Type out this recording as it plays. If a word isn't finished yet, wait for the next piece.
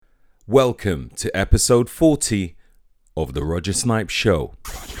Welcome to episode 40 of the Roger Snipes Show.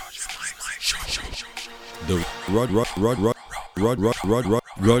 The Roger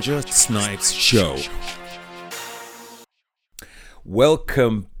Snipes Show.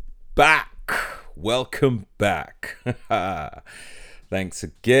 Welcome back. Welcome back. Thanks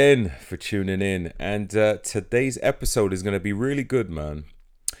again for tuning in. And today's episode is going to be really good, man.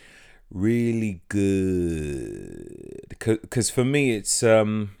 Really good. Because for me,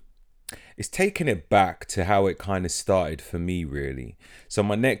 it's taking it back to how it kind of started for me, really. So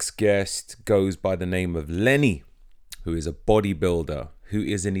my next guest goes by the name of Lenny, who is a bodybuilder, who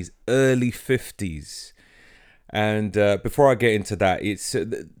is in his early 50s. And before I get into that, it's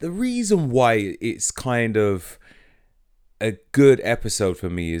the reason why it's kind of a good episode for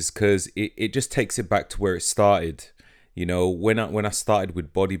me is because it just takes it back to where it started. You know, when I started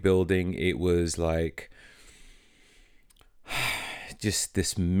with bodybuilding, it was like just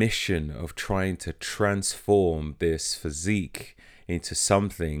this mission of trying to transform this physique into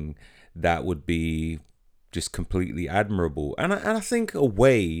something that would be just completely admirable. And I think a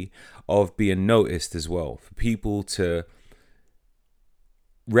way of being noticed as well, for people to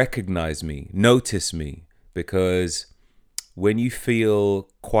recognize me, notice me, because when you feel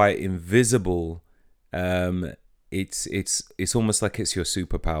quite invisible, it's almost like it's your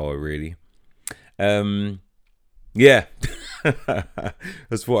superpower, really. Yeah,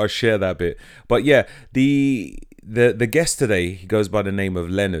 that's what I share that bit. But yeah, the guest today, he goes by the name of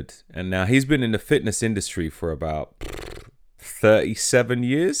Leonard, and now he's been in the fitness industry for about 37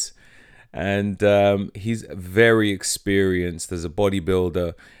 years, and he's very experienced as a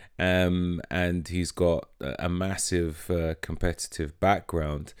bodybuilder, and he's got a massive competitive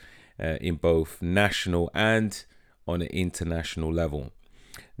background in both national and on an international level.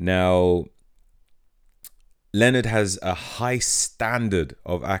 Now, Leonard has a high standard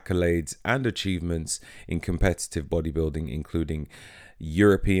of accolades and achievements in competitive bodybuilding, including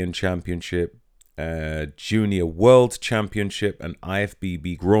European Championship, Junior World Championship, and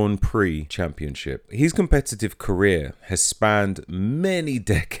IFBB Grand Prix Championship. His competitive career has spanned many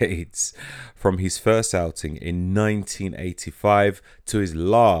decades, from his first outing in 1985 to his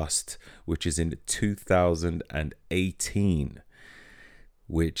last, which is in 2018.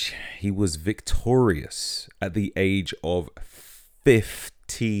 Which he was victorious at the age of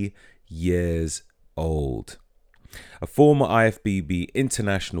 50 years old. A former IFBB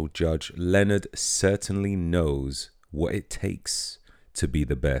international judge, Leonard certainly knows what it takes to be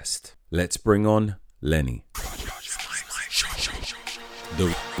the best. Let's bring on Lenny.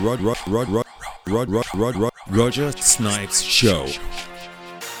 The Roger Snipes Show.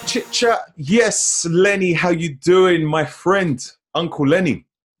 Chit chat. Yes, Lenny, how you doing, my friend? Uncle Lenny,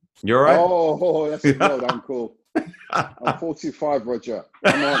 you all right? Oh, that's a good uncle. I'm 45, Roger.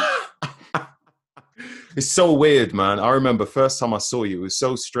 Come on. It's so weird, man. I remember first time I saw you, it was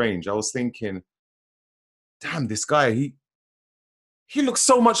so strange. I was thinking, damn, this guy, he looks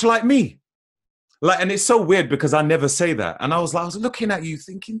so much like me. Like, and it's so weird because I never say that. And I was looking at you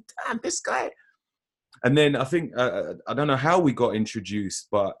thinking, damn, this guy. And then I think, I don't know how we got introduced,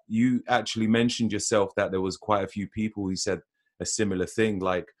 but you actually mentioned yourself that there was quite a few people who said a similar thing,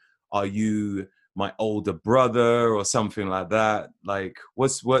 like, are you my older brother or something like that? Like,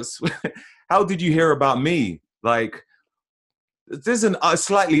 what's how did you hear about me? Like, there's a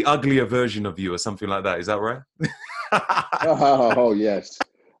slightly uglier version of you or something like that. Is that right? Oh, yes.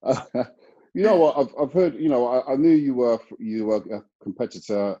 You know what? I've heard. You know, I knew you were a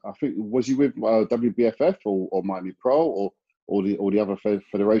competitor. I think, was you with WBFF or Miami Pro or the other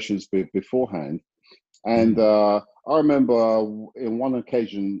federations beforehand? And I remember on one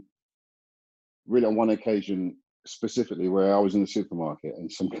occasion specifically, where I was in the supermarket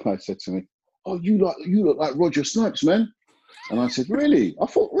and some guy said to me, "Oh, you look like Roger Snipes, man." And I said, "Really?" I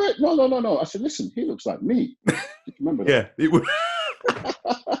thought, "Right, no." I said, "Listen, he looks like me." Did you remember that? Yeah, it was.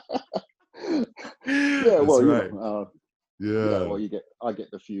 Yeah, well, right. Yeah, well, I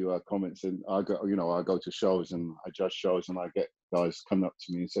get a few comments, and I go to shows and I judge shows, and I get guys coming up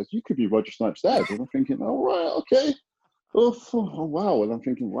to me and says, "You could be Roger Snipes' dad," and I'm thinking, "Oh, right, okay." Oh, wow, and I'm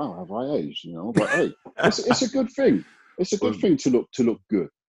thinking, "Wow, have I aged?" You know, but hey, it's a good thing. It's a good thing to look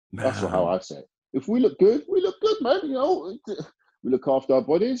good. Man. That's how I say it. If we look good, man. You know, we look after our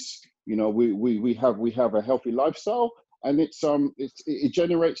bodies. You know, we have a healthy lifestyle, and it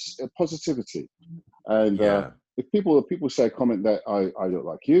generates positivity. And if people say comment that I look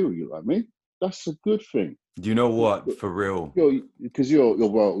like you look like me, that's a good thing. You know what? For real, because you're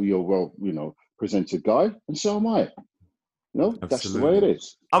well, presented guy, and so am I. You know, absolutely. That's the way it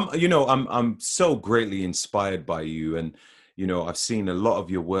is. I'm so greatly inspired by you, and You know, I've seen a lot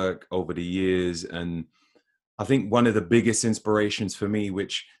of your work over the years, and I think one of the biggest inspirations for me,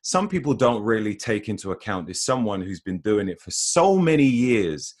 which some people don't really take into account, is someone who's been doing it for so many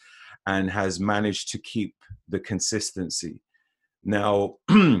years and has managed to keep the consistency. Now,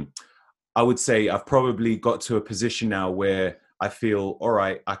 I would say I've probably got to a position now where I feel, all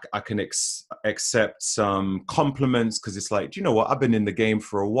right, I can accept some compliments, because it's like, do you know what? I've been in the game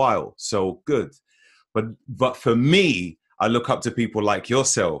for a while, so good. But for me, I look up to people like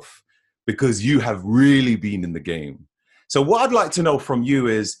yourself, because you have really been in the game. So what I'd like to know from you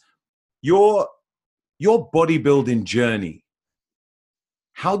is your bodybuilding journey.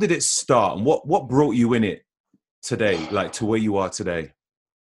 How did it start, and what brought you in it today, like to where you are today?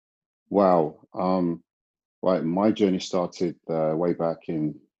 Wow. Right. My journey started way back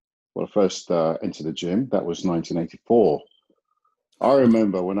in, well, I first entered the gym. That was 1984. I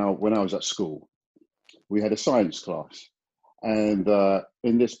remember when I was at school, we had a science class. And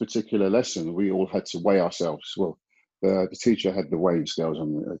in this particular lesson, we all had to weigh ourselves. Well, the teacher had the weighing scales,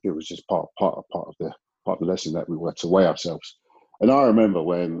 and it was just part of the lesson that we had to weigh ourselves. And I remember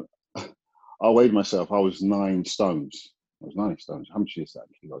when I weighed myself, I was 9 stones. I was 9 stones. How much is that?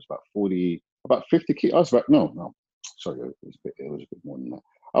 I was about 40, about 50 kilos. I was about, no, sorry, it was a bit more than that.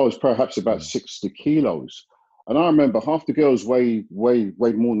 I was perhaps about 60 kilos. And I remember half the girls weighed more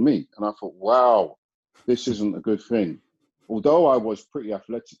than me. And I thought, wow, this isn't a good thing. Although I was pretty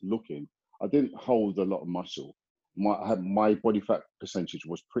athletic looking, I didn't hold a lot of muscle. My body fat percentage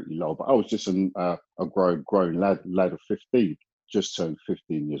was pretty low, but I was just a grown lad of 15, just turned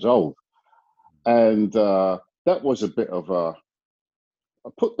 15 years old. And that was a bit of a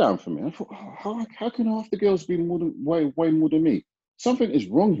put down for me. I thought, how can half the girls be way more than me? Something is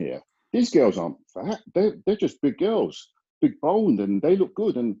wrong here. These girls aren't fat. They're just big girls, big boned, and they look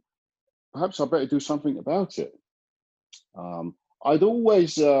good. And perhaps I better do something about it. I'd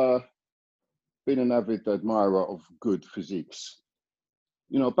always been an avid admirer of good physiques.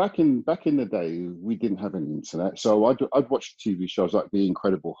 You know, back in the day, we didn't have any internet, so I'd watch TV shows like The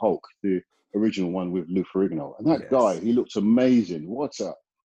Incredible Hulk, the original one with Lou Ferrigno, and that guy, he looked amazing. What's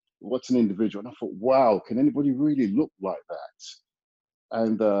an individual? And I thought, wow, can anybody really look like that?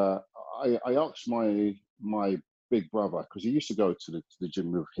 And I asked my big brother, because he used to go to the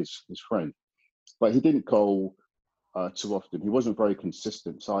gym with his friend, but he didn't go too often. He wasn't very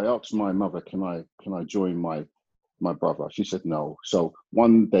consistent. So I asked my mother, can I join my brother? She said no. So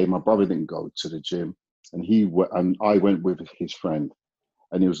one day my brother didn't go to the gym, and I went with his friend,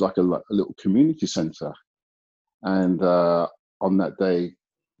 and it was like a little community center. And on that day,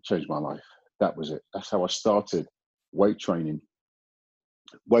 it changed my life. That was it. That's how I started weight training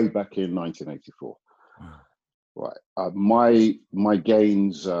way back in 1984. Right. My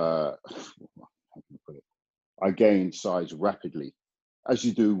gains, how can I put it? I gained size rapidly, as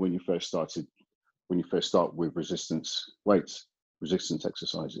you do when you first start with resistance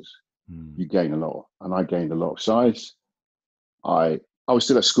exercises. You gain a lot, and I gained a lot of size. I was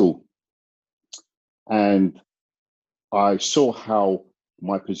still at school, and I saw how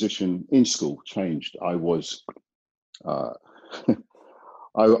my position in school changed. I was I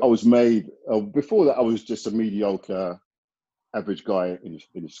was made before that. I was just a mediocre, average guy in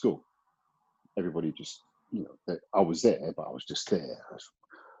the school. Everybody just, I was there, but I was just there.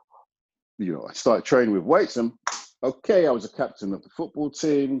 I started training with weights, and okay, I was a captain of the football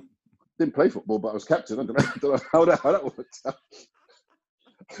team. Didn't play football, but I was captain. I don't know how that worked out.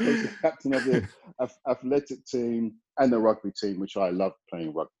 I was the captain of the athletic team and the rugby team, which I loved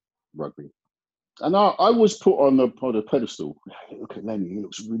playing rugby. And I was put on a pedestal. Look at Lenny, he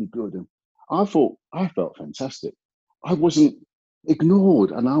looks really good. And I felt fantastic. I wasn't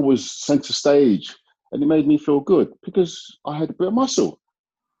ignored, and I was center stage, and it made me feel good because I had a bit of muscle.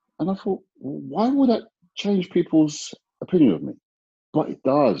 And I thought, why would that change people's opinion of me? But it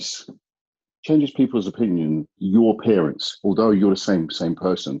does. Changes people's opinion, your appearance, although you're the same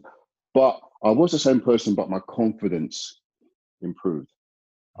person. But I was the same person, but my confidence improved.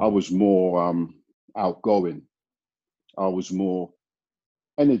 I was more outgoing. I was more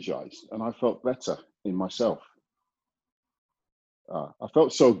energized, and I felt better in myself. I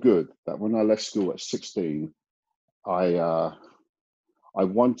felt so good that when I left school at 16, I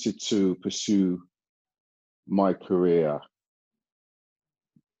wanted to pursue my career,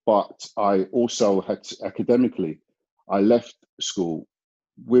 but I also had to, academically, I left school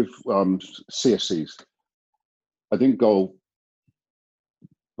with CSCs. I didn't go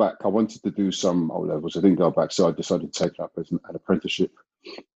back. I wanted to do some O levels. I didn't go back, so I decided to take up an apprenticeship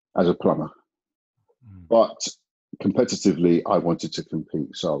as a plumber. But competitively, I wanted to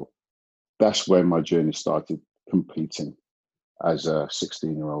compete. So that's where my journey started, competing. as a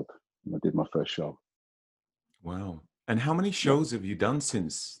 16-year-old. I did my first show. Wow. And how many Yeah. shows have you done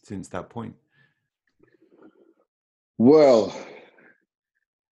since that point? Well,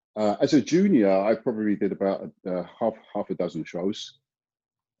 as a junior, I probably did about half a dozen shows.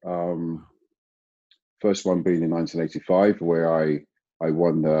 First one being in 1985, where I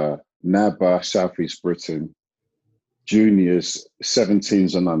won the NABA Southeast Britain Juniors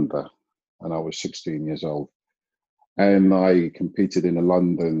 17s and under, and I was 16 years old. And I competed in the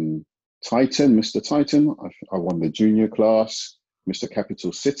London Titan, Mr. Titan. I won the junior class. Mr.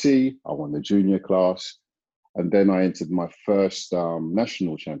 Capital City, I won the junior class. And then I entered my first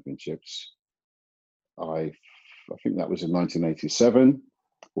national championships. I think that was in 1987,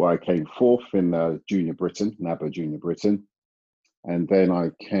 where I came fourth in Junior Britain, NABA Junior Britain. And then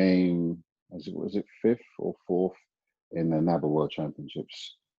I came, was it fifth or fourth in the NABA World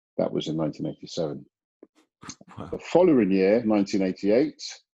Championships? That was in 1987. Wow. The following year, 1988,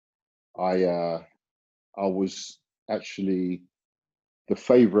 I was actually the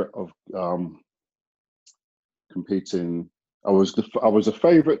favorite of competing. I was a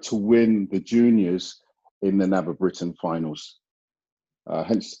favorite to win the juniors in the NABA Britain finals.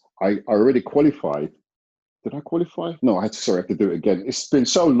 Hence, I already qualified. Did I qualify? No, I had to do it again. It's been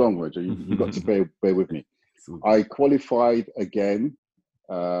so long, Roger. You've got to bear with me. I qualified again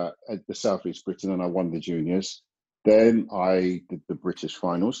at the Southeast Britain, and I won the juniors. Then I did the British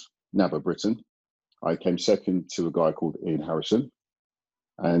finals, NABA Britain. I came second to a guy called Ian Harrison.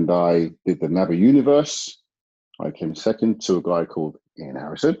 And I did the NABA Universe. I came second to a guy called Ian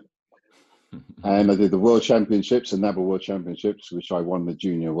Harrison. And I did the World Championships and NABA World Championships, which I won the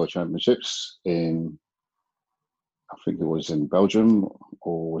Junior World Championships in, I think it was in Belgium,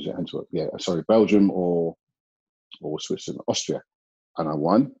 or was it Antwerp? Yeah, sorry, Belgium or Switzerland, Austria. And I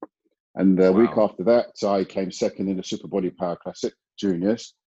won. And the week after that, I came second in the Super Body Power Classic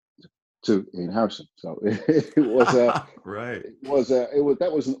Juniors to Ian Harrison. So it was right.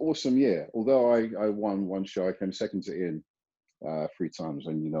 That was an awesome year. Although I won one show, I came second to Ian 3 times,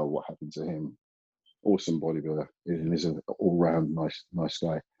 and you know what happened to him. Awesome bodybuilder. He's an all-round nice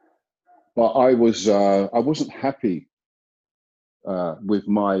guy. But I wasn't happy with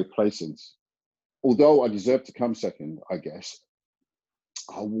my placings. Although I deserved to come second, I guess,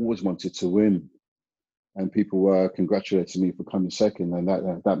 I always wanted to win. And people were congratulating me for coming second, and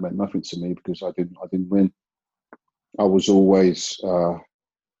that meant nothing to me because I didn't win. I was always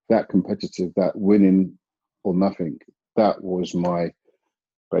that competitive, that winning or nothing. That was my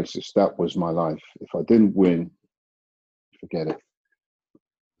basis. That was my life. If I didn't win, forget it.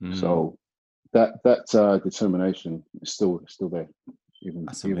 So that determination is still there, even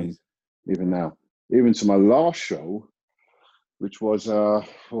now. Even to my last show, which was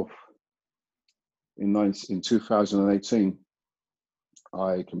in 2018,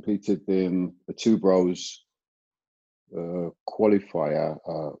 I competed in the Two Bros qualifier,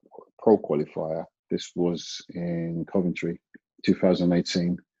 pro qualifier. This was in Coventry,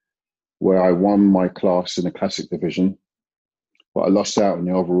 2018, where I won my class in the classic division, but I lost out in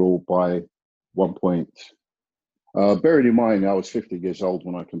the overall by 1 point. Bearing in mind, I was 50 years old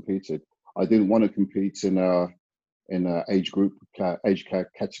when I competed. I didn't want to compete in a age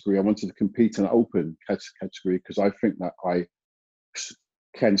category. I wanted to compete in an open category because I think that I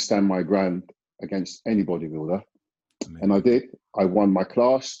can stand my ground against any bodybuilder. Amazing. And I did. I won my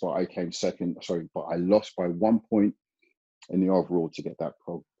class, but I came second. Sorry, but I lost by 1 point in the overall to get that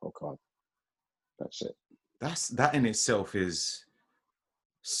pro card. That's it. That in itself is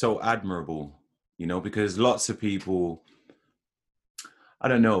so admirable, you know, because lots of people, I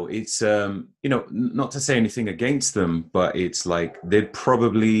don't know, it's you know, not to say anything against them, but it's like they'd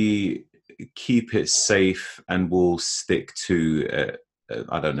probably keep it safe and will stick to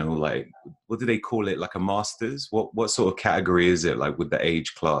I don't know, like, what do they call it, like a masters? What sort of category is it, like with the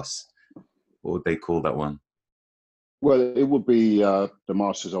age class? What would they call that one? Well, it would be the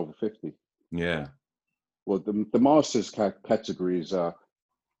masters over 50. Yeah. Well, the masters categories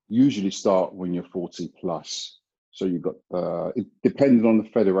usually start when you're 40 plus. So you've got, depending on the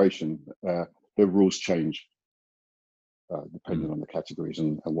federation, the rules change depending on the categories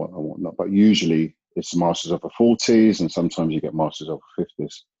and whatnot. But usually it's masters over 40s, and sometimes you get masters over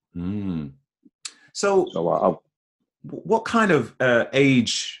 50s. So what kind of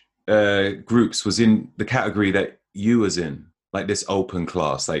age groups was in the category that you was in, like this open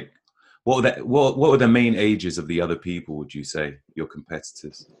class? Like, what were the main ages of the other people, would you say, your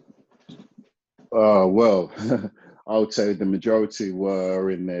competitors? Well, I would say the majority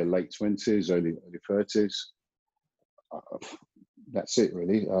were in their late 20s, early 30s. That's it,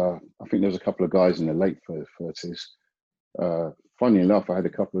 really. I think there's a couple of guys in their late 30s. Funny enough, I had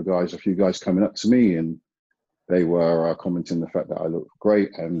a few guys coming up to me, and they were commenting the fact that I looked great,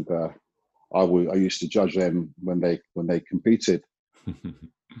 and I used to judge them when they competed,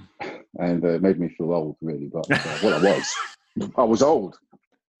 and it made me feel old, really. But I was old.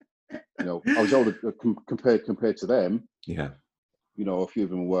 I was older compared to them. Yeah. A few of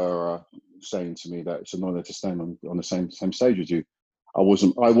them were saying to me that it's an honor to stand on the same stage as you. I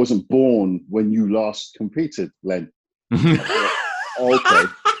wasn't born when you last competed, Len. Okay.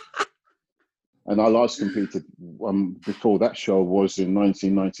 And I last competed before that show was in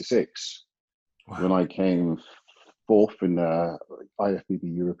 1996, wow, when I came fourth in the IFBB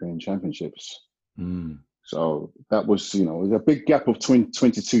European Championships. Mm. So that was, it was a big gap of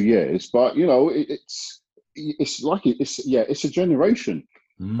 22 years, but it's a generation.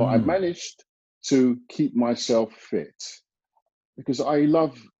 Mm. But I managed to keep myself fit because I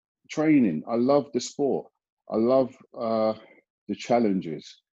love training. I love the sport. I love the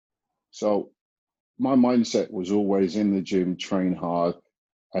challenges. So my mindset was always in the gym, train hard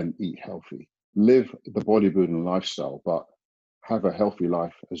and eat healthy. Live the bodybuilding lifestyle, but have a healthy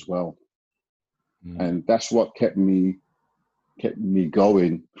life as well. Mm. And that's what kept me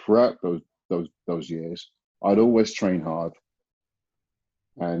going throughout those years. I'd always train hard.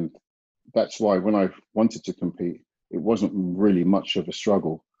 And that's why when I wanted to compete, it wasn't really much of a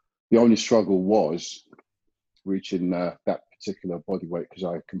struggle. The only struggle was reaching that particular body weight, because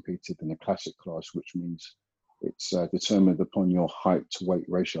I competed in a classic class, which means it's determined upon your height to weight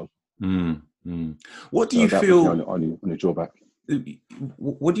ratio. Mm, mm. What do you feel? On the drawback.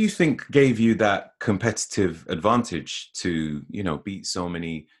 What do you think gave you that competitive advantage to, beat so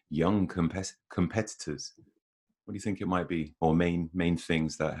many young competitors? What do you think it might be, or main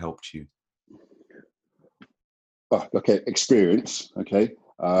things that helped you? Okay, experience. Okay,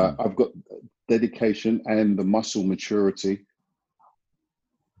 I've got dedication and the muscle maturity.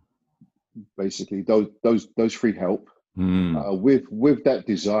 Basically, those three help. With that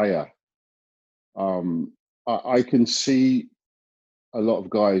desire, I can see a lot of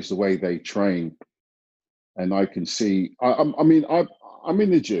guys the way they train, and I can see. I'm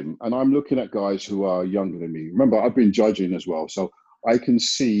in the gym and I'm looking at guys who are younger than me. Remember, I've been judging as well, so I can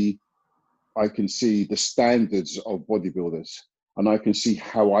see the standards of bodybuilders, and I can see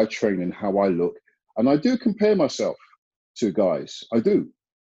how I train and how I look, and I do compare myself to guys. I do,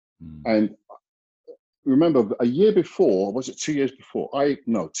 and remember a year before, was it 2 years before?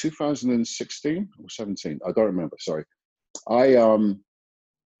 2016 or 17. I don't remember. Sorry. I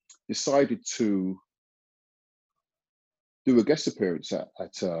decided to do a guest appearance at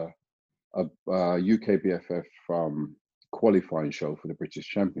a UKBFF qualifying show for the British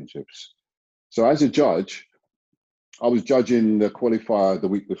Championships. So as a judge, I was judging the qualifier the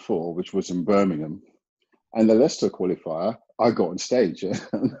week before, which was in Birmingham, and the Leicester qualifier, I got on stage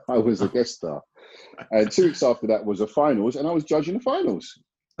and I was a guest star. And 2 weeks after that was the finals, and I was judging the finals.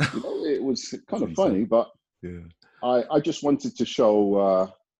 It was kind of funny, but yeah. I just wanted to show.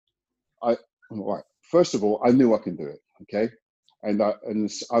 First of all, I knew I can do it. Okay, and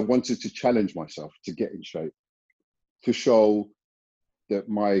I wanted to challenge myself to get in shape, to show that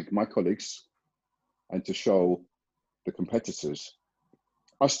my colleagues, and to show the competitors,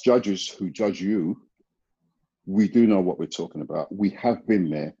 us judges who judge you, we do know what we're talking about. We have been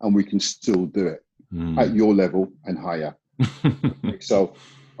there, and we can still do it at your level and higher. So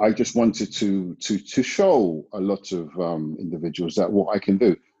I just wanted to show a lot of individuals that what I can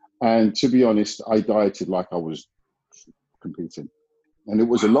do. And to be honest, I dieted like I was competing. And it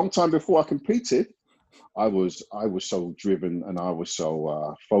was a long time before I competed. I was so driven and I was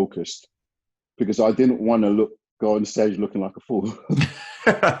so focused, because I didn't want to go on stage looking like a fool.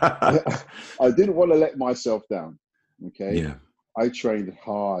 I didn't want to let myself down. Okay. Yeah. I trained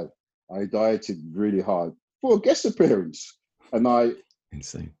hard. I dieted really hard for a guest appearance. And I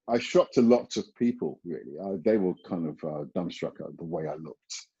shocked a lot of people, really. They were kind of dumbstruck at the way I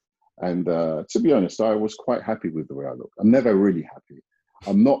looked. And to be honest, I was quite happy with the way I look. I'm never really happy.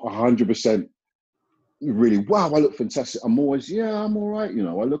 I'm not 100% really, wow, I look fantastic. I'm always, yeah, I'm all right.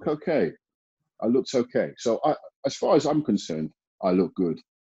 I look okay. I looked okay. So as far as I'm concerned, I look good.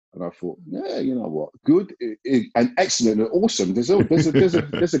 And I thought, yeah, you know what, good and excellent and awesome. There's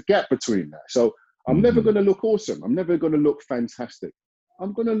a gap between that. So I'm never going to look awesome. I'm never going to look fantastic.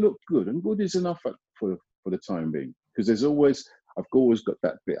 I'm going to look good, and good is enough for the time being, because I've always got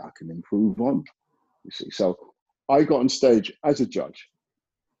that bit I can improve on. You see, so I got on stage as a judge,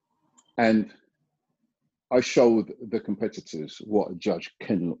 and I showed the competitors what a judge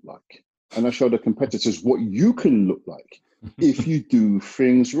can look like, and I showed the competitors what you can look like if you do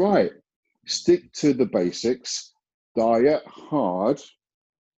things right. Stick to the basics, diet hard,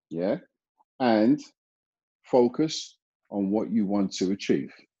 yeah, and focus on what you want to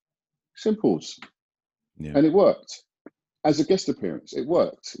achieve. Simples. Yeah. And it worked. As a guest appearance, it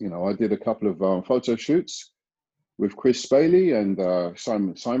worked. You know, I did a couple of photo shoots with Chris Bailey and Yeah, yeah.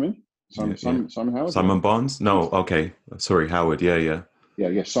 Simon Howard, yeah. Simon Barnes? No, okay. Sorry, Howard. Yeah, yeah.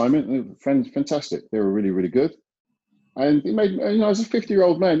 Yeah, Simon, fantastic. They were really, really good. And it made, you know, as a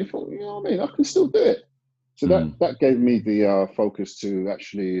 50-year-old man, you thought, you know what I mean, I can still do it. So Mm. that gave me the focus to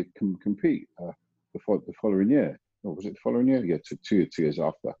actually compete the following year. Or was it the following year? Yeah, two years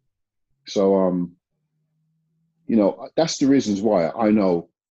after. So, you know, that's the reasons why I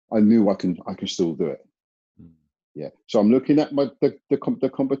knew I can still do it. Mm. Yeah. So I'm looking at the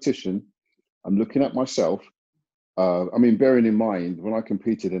competition. I'm looking at myself. I mean, bearing in mind, when I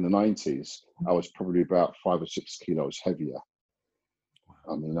competed in the 90s, I was probably about 5 or 6 kilos heavier.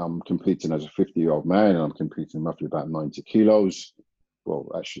 I mean, I'm competing as a 50-year-old man, and I'm competing roughly about 90 kilos.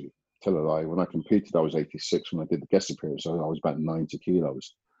 Well, actually, tell a lie. When I competed, I was 86. When I did the guest appearance, I was about 90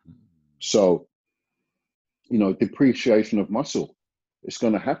 kilos. So, you know, depreciation of muscle, it's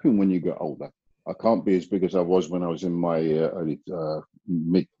going to happen when you get older. I can't be as big as I was when I was in my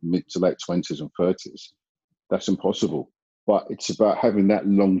mid to late 20s and 30s. That's impossible. But it's about having that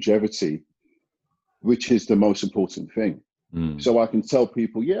longevity, which is the most important thing. Mm. So I can tell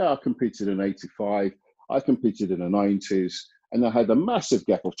people, yeah, I competed in 85, I competed in the 90s, and I had a massive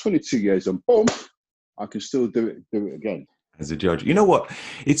gap of 22 years, and boom, I can still do it again. As a judge. You know what?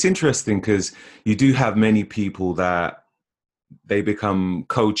 It's interesting because you do have many people that they become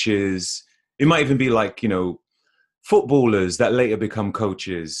coaches. It might even be like, you know, footballers that later become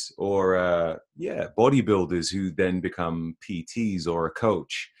coaches, or bodybuilders who then become PTs or a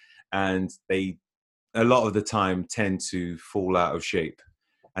coach, and they a lot of the time tend to fall out of shape.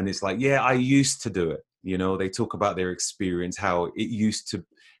 And it's like, yeah, I used to do it. You know, they talk about their experience, how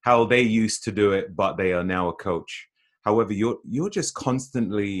they used to do it, but they are now a coach. However, you're just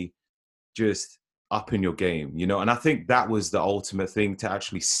constantly just up in your game, you know. And I think that was the ultimate thing, to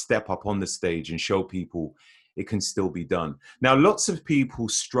actually step up on the stage and show people it can still be done. Now, lots of people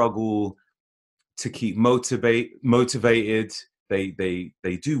struggle to keep motivated. They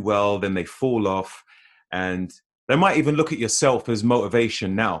do well, then they fall off, and they might even look at yourself as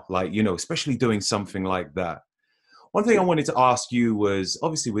motivation now, like, you know, especially doing something like that. One thing I wanted to ask you was,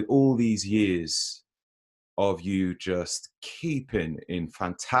 obviously, with all these years of you just keeping in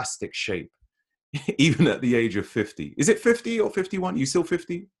fantastic shape, even at the age of 50. Is it 50 or 51? You still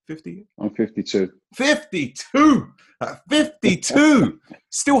 50? 50? I'm 52. 52! At 52!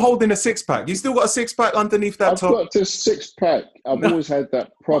 Still holding a six-pack. You still got a six-pack underneath that I've top? got this 6-pack. I've No. always had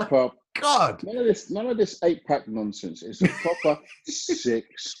that proper. God. None of this 8-pack nonsense. It's a proper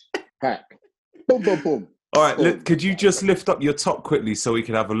 6-pack. Boom, boom, boom. All right, Boom. could you just lift up your top quickly so we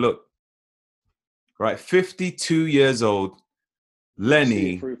can have a look? Right, 52 years old, See it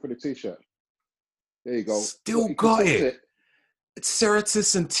Lenny. for the t-shirt. There you go. Still You can got still see it.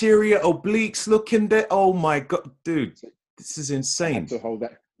 Serratus anterior obliques looking there. Oh my God, dude, this is I insane. had to hold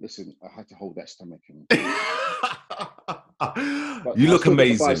that. Listen, I had to hold that stomach. But You I look still got the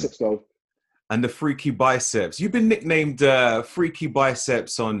amazing. biceps though. And the freaky biceps. You've been nicknamed Freaky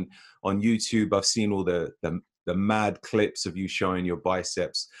Biceps on YouTube. I've seen all the mad clips of you showing your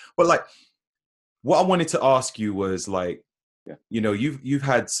biceps. But like, what I wanted to ask you was, like, Yeah. you know, you've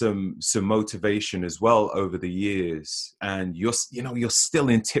had some motivation as well over the years, and you're still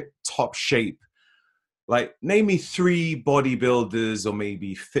in tip top shape. Like, name me 3 bodybuilders or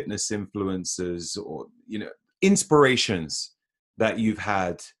maybe fitness influencers, or, you know, inspirations that you've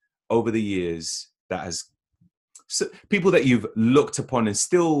had over the years, that has people that you've looked upon and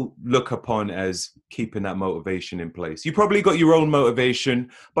still look upon as keeping that motivation in place. You probably got your own motivation,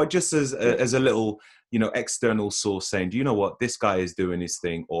 but just as a little, you know, external source saying, do you know what, this guy is doing his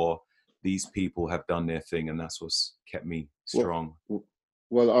thing, or these people have done their thing, and that's what's kept me strong.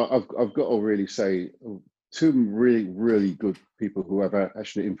 Well, I've got to really say, 2 really, really good people who have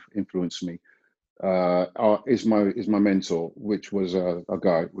actually influenced me is my mentor, which is a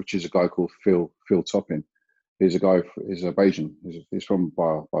guy called Phil Toppin. He's a Bayesian. He's from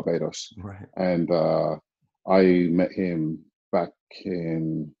Barbados, Right. and I met him back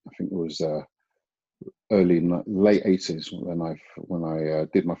in, I think it was late 80s when I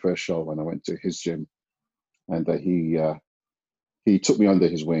did my first show, when I went to his gym, and he took me under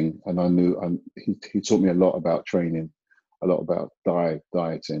his wing, and he taught me a lot about training, a lot about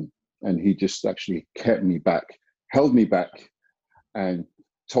dieting, and he just actually kept me back, held me back, and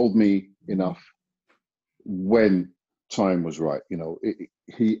told me enough when time was right. You know,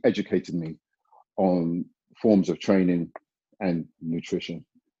 he educated me on forms of training and nutrition.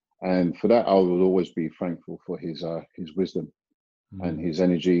 And for that, I will always be thankful for his wisdom and his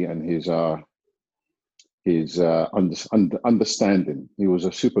energy and his understanding. He was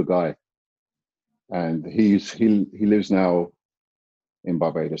a super guy, and he lives now in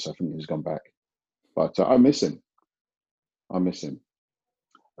Barbados. I think he's gone back, but I miss him. I miss him.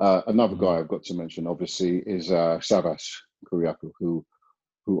 Another guy I've got to mention, obviously, is Savas Kuriaku, who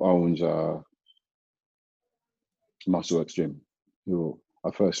owns Muscleworks Gym, who I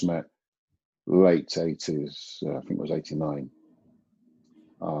first met late 80s. I think it was 89.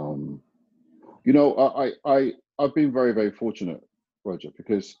 You know, I've been very, very fortunate, Roger,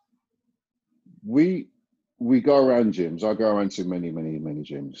 because we go around gyms. I go around to many, many, many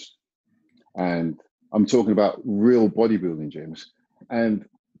gyms, and I'm talking about real bodybuilding gyms, and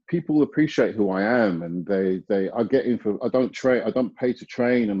people appreciate who I am, and I get in for, I don't pay to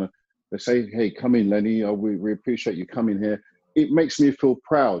train, and they say, hey, come in, Lenny, we appreciate you coming here. It makes me feel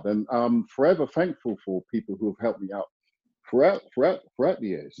proud, and I'm forever thankful for people who have helped me out throughout the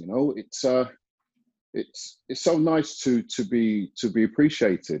years. You know, it's so nice to be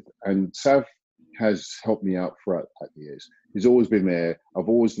appreciated, and Sav has helped me out throughout the years. He's always been there. I've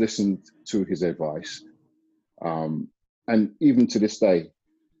always listened to his advice, and even to this day,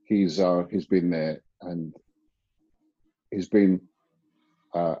 he's been there, and he's been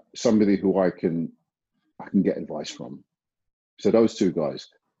somebody who I can get advice from. So those two guys,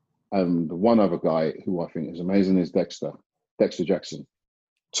 and one other guy who I think is amazing is Dexter Jackson,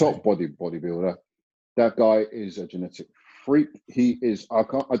 top bodybuilder. That guy is a genetic freak. He is. I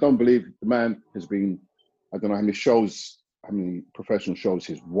don't believe the man has been. I don't know how many professional shows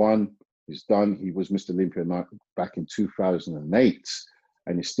he's won. He's done. He was Mr. Olympia back in 2008,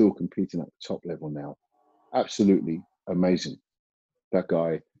 and he's still competing at the top level now. Absolutely amazing. That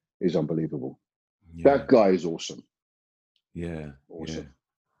guy is unbelievable. Yeah. That guy is awesome. Yeah, awesome. Yeah.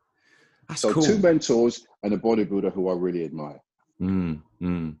 That's so cool. Two mentors and a bodybuilder who I really admire. And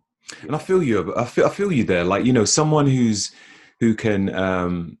I feel you. I feel you there. Like, you know, someone who can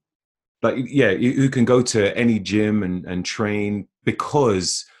who can go to any gym and train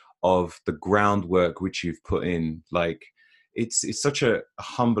because of the groundwork which you've put in. Like, it's such a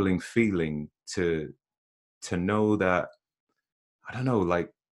humbling feeling to know that, I don't know,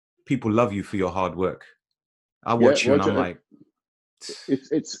 like, people love you for your hard work. I watch you, Roger, and I'm like,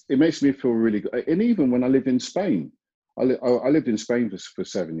 it makes me feel really good. And even when I lived in Spain, I lived in Spain for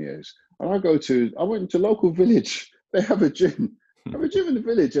 7 years, and I went into a local village. They have a gym. I have a gym in the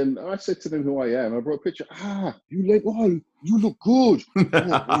village, and I said to them who I am. I brought a picture. You look good.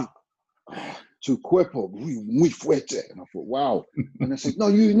 Tu cuerpo muy fuerte. And I thought, wow. And I said,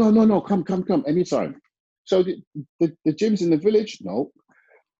 no, come anytime. So the gyms in the village, no.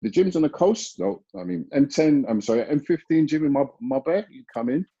 The gyms on the coast, no. I mean, M15 gym in Marbella, you come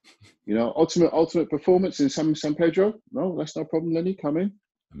in. You know, ultimate performance in San Pedro, no, that's no problem, Lenny, come in.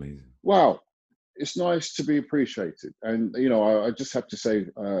 Amazing. Wow, it's nice to be appreciated. And, you know, I just have to say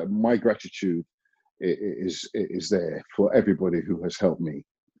my gratitude is there for everybody who has helped me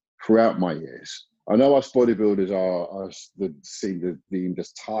throughout my years. I know us bodybuilders are seem to be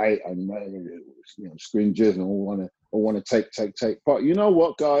just tight and, you know, stringent and all want to take. But you know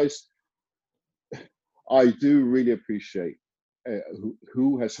what, guys? I do really appreciate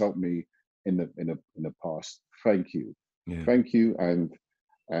who has helped me in the past. Thank you, Thank you, and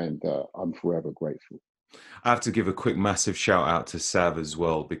I'm forever grateful. I have to give a quick, massive shout out to Sav as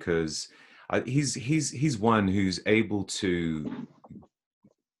well, because he's one who's able to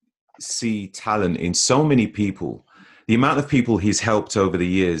see talent in so many people. The amount of people he's helped over the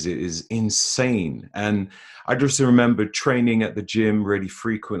years is insane. And I just remember training at the gym really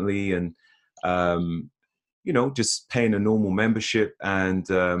frequently, and you know, just paying a normal membership.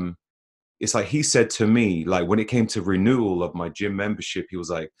 And it's like he said to me, like, when it came to renewal of my gym membership, he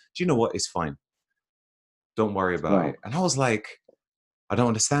was like, do you know what? It's fine. Don't worry about it. And I was like, I don't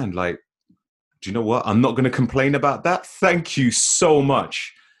understand. Like, do you know what? I'm not going to complain about that. Thank you so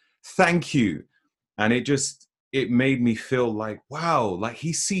much. Thank you. And it made me feel like, wow, like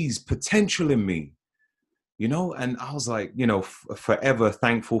he sees potential in me, you know? And I was like, you know, forever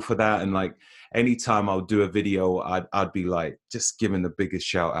thankful for that. And like, anytime I'll do a video, I'd be like, just giving the biggest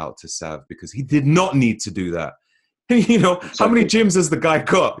shout out to Sav, because he did not need to do that. You know, exactly. How many gyms has the guy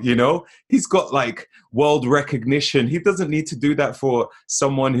got? You know, he's got like world recognition. He doesn't need to do that for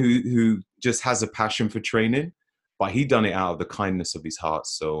someone who just has a passion for training, but he done it out of the kindness of his heart.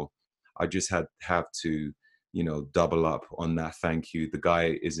 So I just have to, you know, double up on that. Thank you. The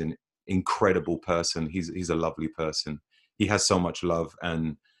guy is an incredible person. He's a lovely person. He has so much love,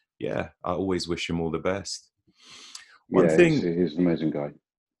 and yeah, I always wish him all the best. One Yeah, thing, he's an amazing guy.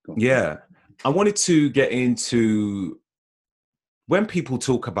 Go on. yeah, I wanted to get into when people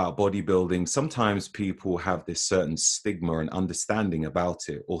talk about bodybuilding, sometimes people have this certain stigma and understanding about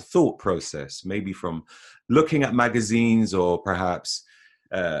it or thought process, maybe from looking at magazines or perhaps,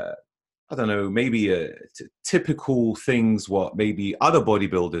 uh, I don't know, maybe typical things what maybe other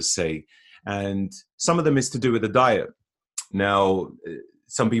bodybuilders say. And some of them is to do with the diet. Now,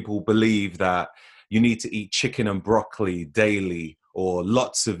 some people believe that you need to eat chicken and broccoli daily or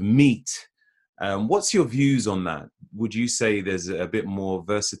lots of meat. What's your views on that? Would you say there's a bit more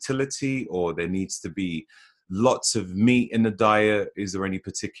versatility, or there needs to be lots of meat in the diet? Is there any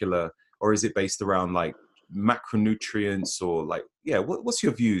particular, or is it based around like macronutrients or like, yeah, what's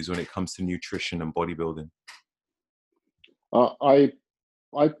your views when it comes to nutrition and bodybuilding? Uh, I,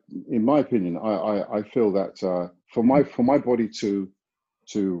 I, in my opinion, I feel that for my body to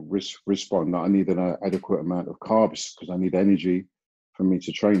respond, I need an adequate amount of carbs because I need energy for me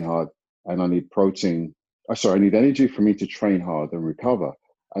to train hard, and I need protein. Sorry, I need energy for me to train hard and recover,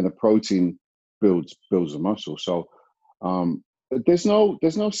 and the protein builds the muscle. So um, there's no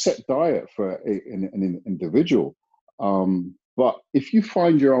set diet for an individual. But if you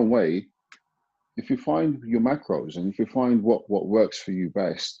find your own way, if you find your macros, and if you find what works for you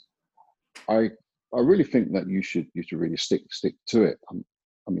best, I I really think that you should really stick to it.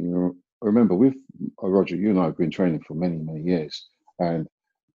 I mean, remember, with Roger, you and I have been training for many years, and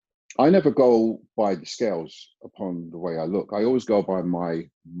I never go by the scales upon the way I look. I always go by the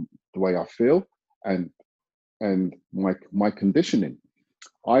way I feel and my conditioning.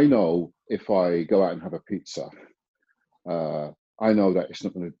 I know if I go out and have a pizza, uh, I know that it's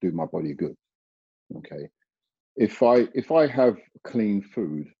not going to do my body good. Okay, if I have clean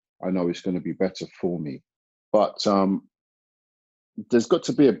food, I know it's going to be better for me. But there's got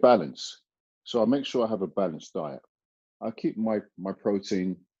to be a balance. So I make sure I have a balanced diet. I keep my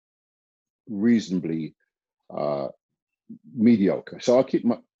protein reasonably uh, mediocre. So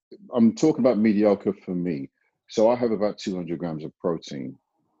I'm talking about mediocre for me. So I have about 200 grams of protein.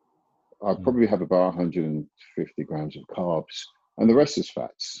 I Mm, probably have about 150 grams of carbs, and the rest is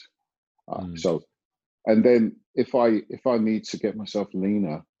fats. mm, So, and then if I need to get myself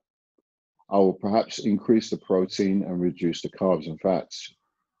leaner, I will perhaps increase the protein and reduce the carbs and fats.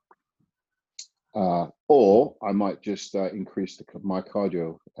 Or I might just increase my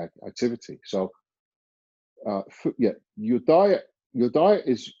cardio activity. So, yeah, your diet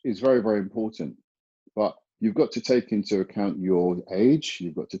is very important, but you've got to take into account your age.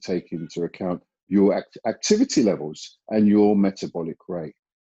 You've got to take into account your activity levels and your metabolic rate.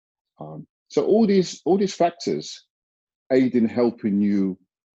 So all these factors aid in helping you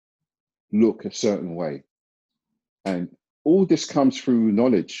look a certain way, and all this comes through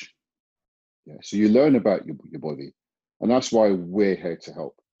knowledge. Yeah, so you learn about your body, and that's why we're here to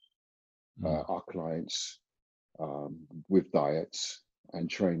help mm. our clients with diets and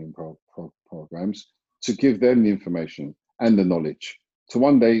training programs to give them the information and the knowledge to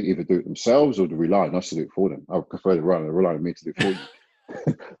one day either do it themselves or to rely on us to do it for them. I would prefer to rely on me to do it for you.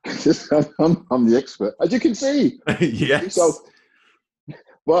 I'm the expert, as you can see. So, Yes.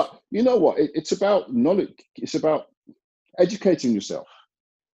 but you know what? It's about knowledge. It's about educating yourself.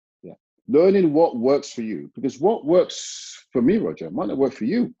 Yeah, learning what works for you, because what works for me, Roger, might not work for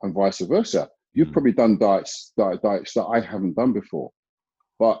you, and vice versa. You've Mm, probably done diets that I haven't done before,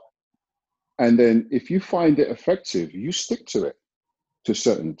 but and then if you find it effective, you stick to it to a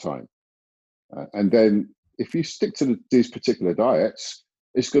certain time, and then if you stick to these particular diets,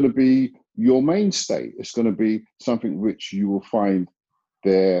 it's going to be your mainstay. It's going to be something which you will find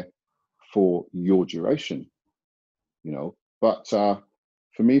there for your duration. You know, but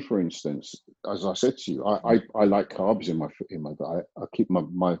for me, for instance, as I said to you, I like carbs in my diet. I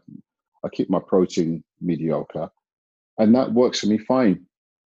keep my protein mediocre, and that works for me fine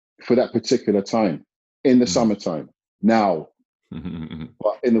for that particular time in the mm. summertime. Now,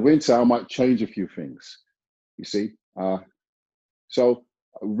 but in the winter, I might change a few things. You see, so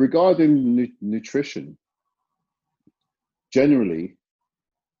regarding nutrition, generally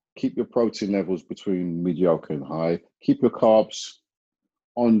keep your protein levels between mediocre and high. Keep your carbs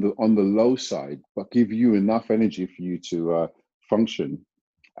on the low side, but give you enough energy for you to function.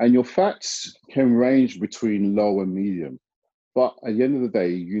 And your fats can range between low and medium. But at the end of the day,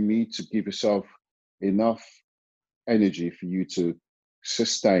 you need to give yourself enough energy for you to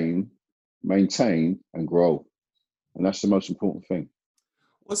sustain, maintain, and grow. And that's the most important thing.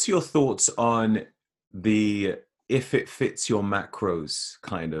 What's your thoughts on the if it fits your macros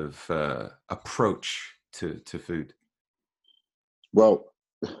kind of approach to food? Well,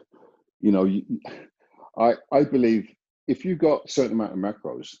 you know, I believe if you got a certain amount of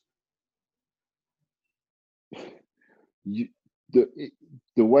macros, you, the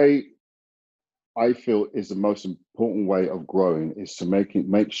the way I feel is the most important way of growing is to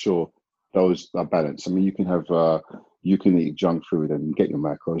make sure those are balanced. I mean, you can eat junk food and get your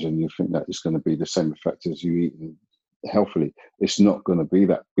macros, and you think that it's going to be the same effect as you eating healthily. It's not going to be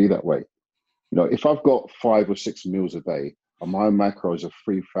that way. You know, if I've got 5 or 6 meals a day and my macros are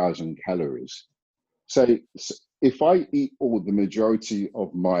 3,000 calories, say if I eat all the majority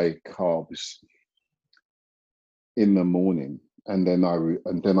of my carbs in the morning, and then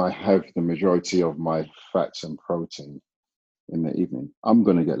I have the majority of my fats and protein in the evening, I'm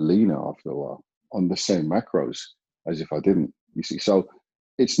going to get leaner after a while on the same macros as if I didn't. You see, so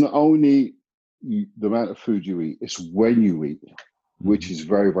it's not only the amount of food you eat; it's when you eat, which is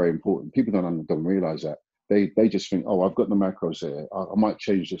very, very important. People don't realize that. They just think, oh, I've got the macros here. I might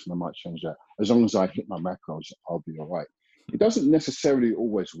change this and I might change that. As long as I hit my macros, I'll be all right. It doesn't necessarily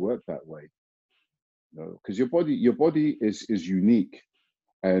always work that way, you know, because your body is unique.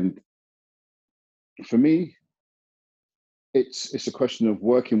 And for me, it's a question of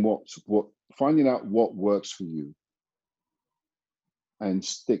working what finding out what works for you and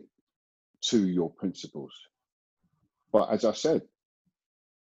stick to your principles. But as I said,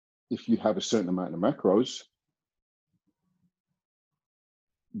 if you have a certain amount of macros,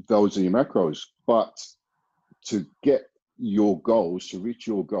 those are your macros. But to get your goals, to reach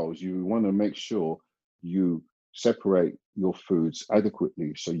your goals, you want to make sure you separate your foods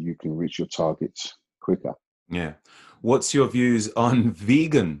adequately so you can reach your targets quicker. Yeah. What's your views on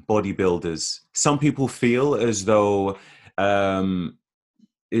vegan bodybuilders? Some people feel as though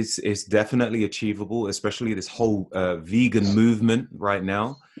it's definitely achievable, especially this whole vegan movement right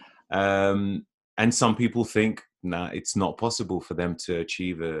now. And some people think, nah, it's not possible for them to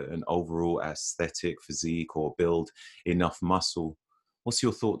achieve an overall aesthetic physique or build enough muscle. What's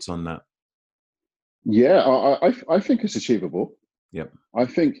your thoughts on that? Yeah, I think it's achievable. Yep. I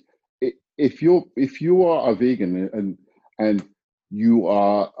think if you are a vegan and you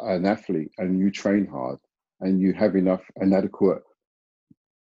are an athlete and you train hard and you have enough and adequate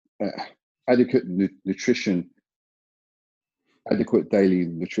nutrition, adequate daily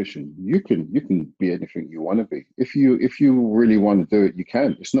nutrition, you can be anything you want to be. If you really want to do it, you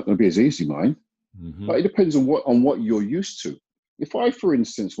can. It's not going to be as easy, mind, but it depends on what you're used to. If I, for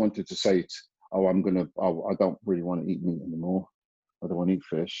instance, wanted to say, oh, I don't really want to eat meat anymore. I don't want to eat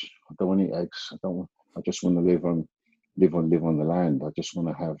fish. I don't want to eat eggs. I just want to live on the land. I just want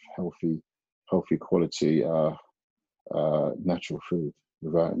to have healthy quality natural food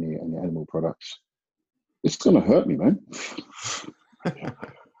without any animal products. It's gonna hurt me, man.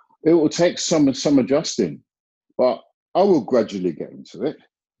 It will take some adjusting, but I will gradually get into it.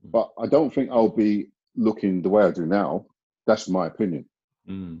 But I don't think I'll be looking the way I do now. That's my opinion.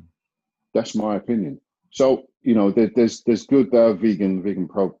 That's my opinion. So, you know, there's good vegan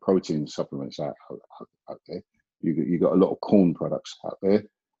protein supplements out there. You got a lot of corn products out there.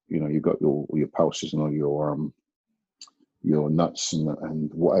 You know, you got your pulses and all your nuts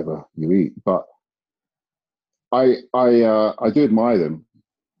and whatever you eat. But I do admire them,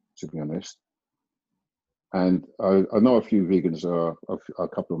 to be honest. And I know a few vegans. A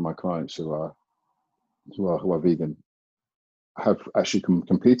couple of my clients who are vegan have actually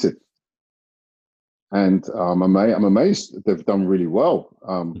competed, and I'm amazed they've done really well.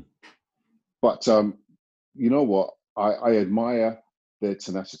 But you know what? I admire their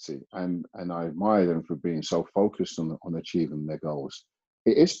tenacity, and I admire them for being so focused on achieving their goals.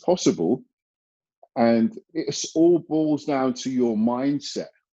 It is possible, and it's all boils down to your mindset.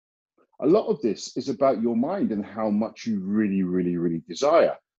 A lot of this is about your mind and how much you really, really, really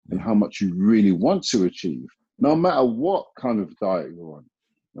desire and how much you really want to achieve, no matter what kind of diet you're on,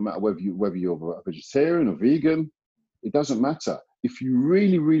 no matter whether you're a vegetarian or vegan, it doesn't matter. If you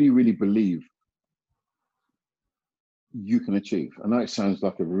really, really, really believe, you can achieve. I know it sounds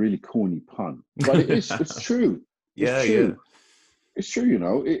like a really corny pun, but it's true. It's true. It's true, you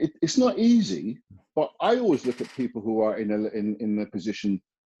know. It's not easy, but I always look at people who are in a position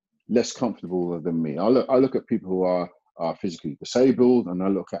less comfortable than me. I look at people who are physically disabled, and I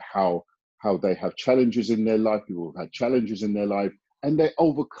look at how they have challenges in their life. People have had challenges in their life, and they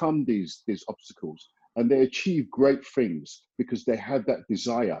overcome these obstacles, and they achieve great things because they have that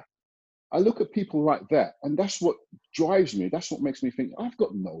desire. I look at people like that, and that's what drives me. That's what makes me think I've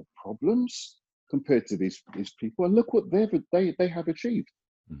got no problems compared to these people, and look what they have achieved.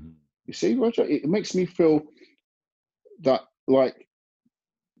 You see, Roger, it makes me feel that, like,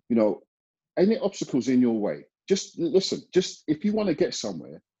 you know, any obstacles in your way, just listen. Just if you want to get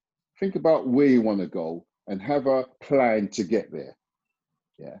somewhere, think about where you want to go and have a plan to get there.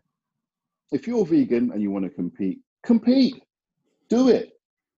 Yeah. If you're vegan and you want to compete, do it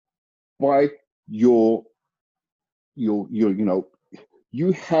by you know,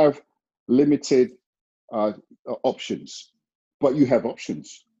 you have limited options, but you have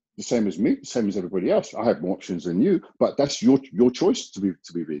options. The same as me, the same as everybody else. I have more options than you, but that's your choice to be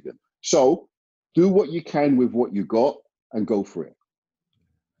vegan. So do what you can with what you got and go for it.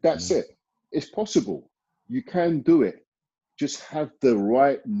 That's it. It's possible. You can do it. Just have the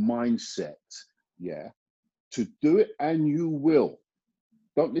right mindset, yeah, to do it, and you will.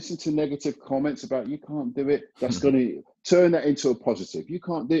 Don't listen to negative comments about you can't do it. That's going to turn that into a positive. You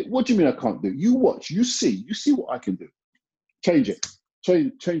can't do it. What do you mean I can't do it? You watch, you see what I can do. Change it.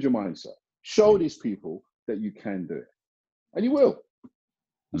 Change your mindset. Show these people that you can do it, and you will.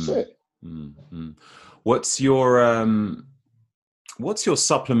 That's it. What's your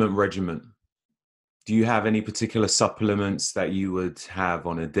supplement regimen? Do you have any particular supplements that you would have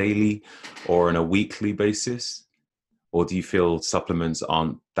on a daily or on a weekly basis? Or do you feel supplements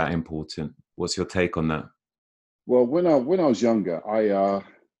aren't that important? What's your take on that? Well, when I was younger, I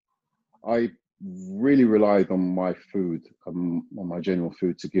really relied on my food, on my general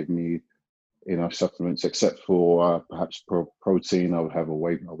food, to give me enough supplements, except for perhaps protein. I would have a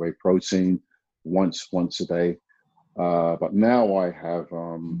whey protein once a day. But now I have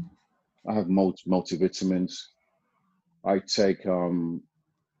multivitamins. I take a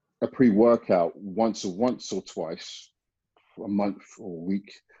pre-workout once or twice a month or a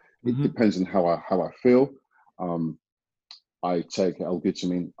week. It depends on how I feel. I take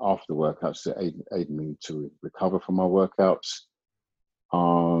L-glutamine after workouts to aid me to recover from my workouts.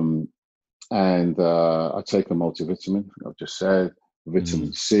 And I take a multivitamin, I've just said,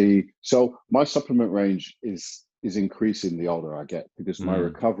 vitamin C. So my supplement range is increasing the older I get, because my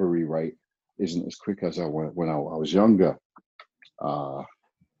recovery rate isn't as quick as when I was younger.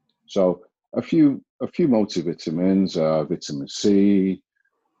 So a few multivitamins, vitamin C,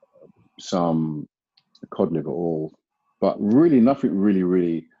 some cod liver oil, but really nothing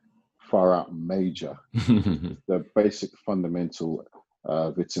really far out major. The basic fundamental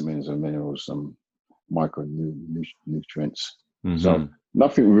vitamins and minerals and micronutrients. So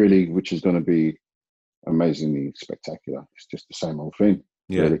nothing really which is going to be amazingly spectacular. It's just the same old thing,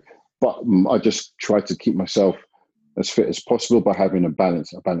 really. But I just try to keep myself as fit as possible by having a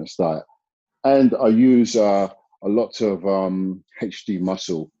balanced diet. And I use a lot of HD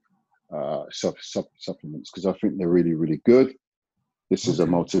muscle supplements, because I think they're really good. This is a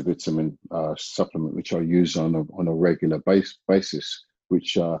multivitamin supplement which I use on a regular basis,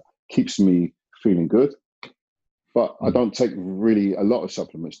 which keeps me feeling good. But I don't take really a lot of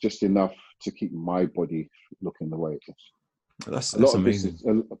supplements, just enough to keep my body looking the way it is. That's This amazing. is,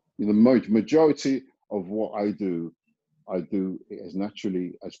 the majority of what I do it as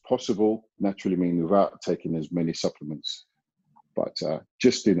naturally as possible. Naturally meaning without taking as many supplements, but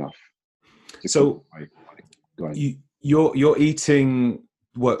just enough. So you're eating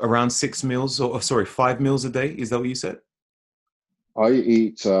what, around 6 meals, or sorry, 5 meals a day? Is that what you said? I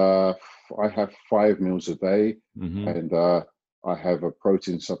eat. I have 5 meals a day, and I have a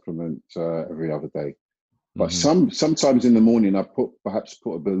protein supplement every other day. But sometimes in the morning, I perhaps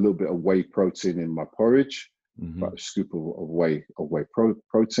put a little bit of whey protein in my porridge, about a scoop of whey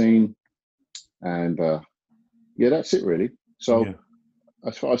protein, and that's it really. So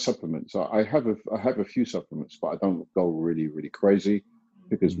as far as supplements, I have a few supplements, but I don't go really crazy,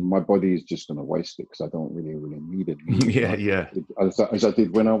 because my body is just going to waste it, because I don't really need it. As I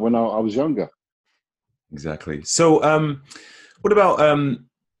did when I was younger. Exactly. So what about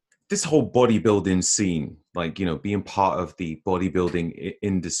this whole bodybuilding scene, like, being part of the bodybuilding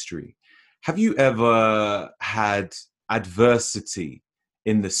industry? Have you ever had adversity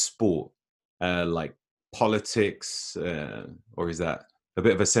in the sport, like politics, or is that a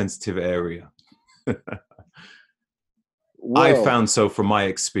bit of a sensitive area? Well, I found so from my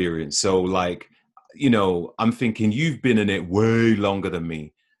experience. So like, I'm thinking you've been in it way longer than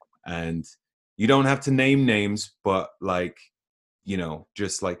me, and you don't have to name names, but like,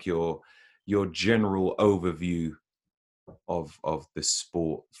 just like your general overview of the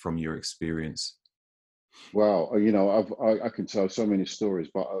sport from your experience. Well, I can tell so many stories,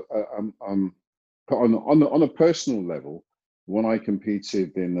 but I'm on a personal level. When I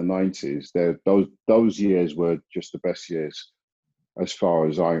competed in the 90s, those years were just the best years, as far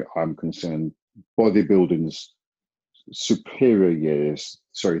as I'm concerned. Bodybuilding's superior years.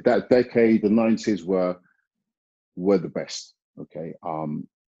 Sorry, that decade, the 90s were the best. Okay,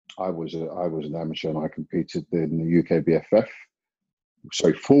 I was an amateur, and I competed in the UK BFF,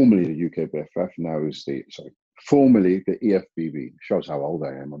 sorry, formerly the UKBFF, now is formerly the EFBB. Shows how old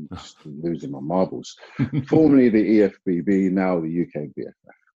I am. I'm just losing my marbles. Formerly the EFBB, now the UKBFF.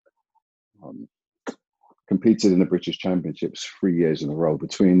 Competed in the British Championships 3 years in a row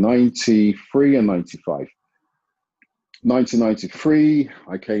between 93 and 95. 1993,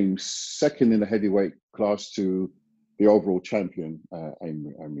 I came second in the heavyweight class to the overall champion,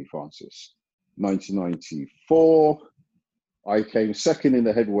 Amy Francis. 1994, I came second in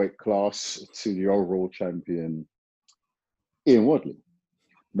the heavyweight class to the overall champion, Ian Wadley.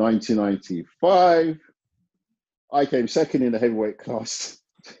 1995, I came second in the heavyweight class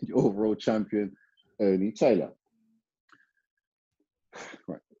to the overall champion, Ernie Taylor.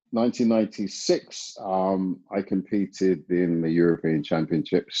 Right. 1996, I competed in the European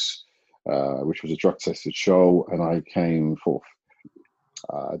Championships, which was a drug-tested show, and I came fourth.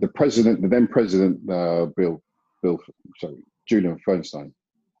 The then president, Julian Fernstein,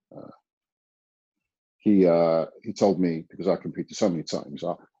 he told me, because I competed so many times,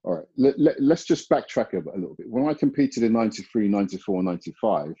 all right, let's just backtrack a little bit. When I competed in 93, 94,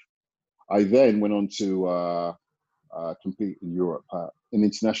 95, I then went on to compete in Europe, an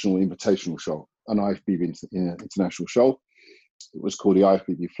international invitational show, an IFBB international show. It was called the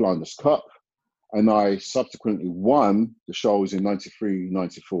IFBB Flanders Cup. And I subsequently won the shows in 93,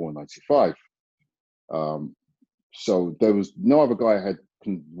 94, and 95. So there was no other guy had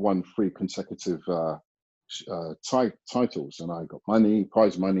won 3 consecutive titles, and I got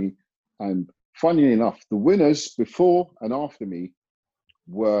prize money. And funnily enough, the winners before and after me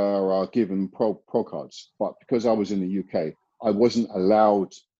were given pro cards, but because I was in the UK, I wasn't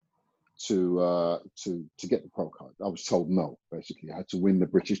allowed to get the pro card. I was told no. Basically, I had to win the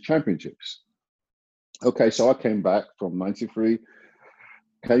British Championships. Okay, so I came back from 93,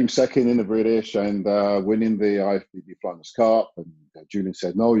 came second in the British, and winning the IFBB Flanders Cup. And Julian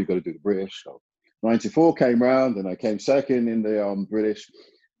said, "No, you got to do the British." So 94 came round, and I came second in the British,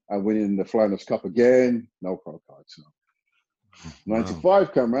 and winning the Flanders Cup again. No pro cards. So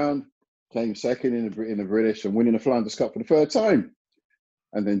 95 came round, came second in the British, and winning the Flanders Cup for the 3rd time.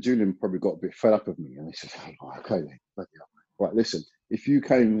 And then Julian probably got a bit fed up of me, and he said, "Oh, okay, then. Right, listen. If you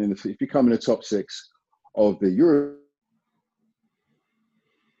come in the top 6 of the Euro."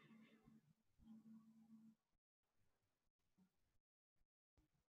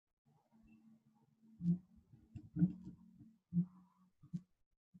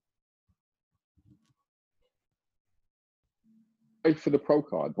 For the pro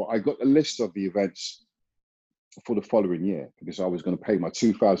card, but I got a list of the events for the following year because I was going to pay my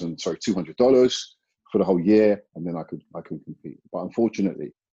 $200 for the whole year, and then I could compete. But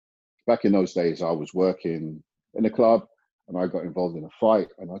unfortunately, back in those days, I was working in a club, and I got involved in a fight,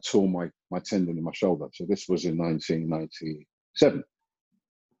 and I tore my tendon in my shoulder. So this was in 1997.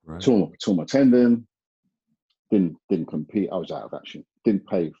 Right. Tore my tendon. Didn't compete. I was out of action. Didn't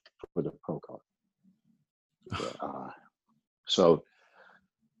pay for the pro card. So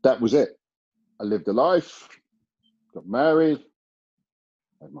that was it. I lived a life, got married,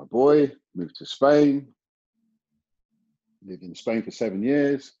 had my boy, moved to Spain, lived in Spain for 7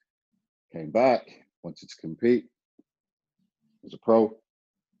 years, came back, wanted to compete as a pro.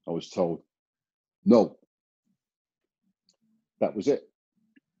 I was told no. That was it.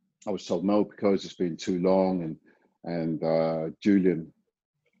 I was told no because it's been too long, and Julian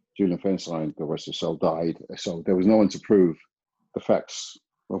Feinstein, the rest of the cell, died. So there was no one to prove the facts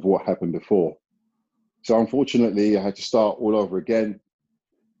of what happened before. So unfortunately, I had to start all over again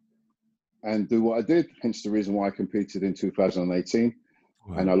and do what I did. Hence the reason why I competed in 2018.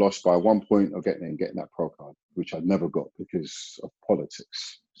 Wow. And I lost by 1 point of getting that pro card, which I never got because of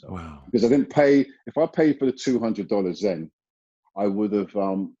politics. So, wow. Because I didn't pay. If I paid for the $200 then, I would have,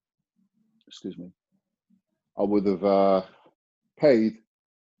 I would have paid,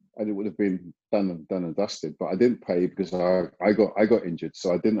 and it would have been done and dusted. But I didn't pay because I got injured,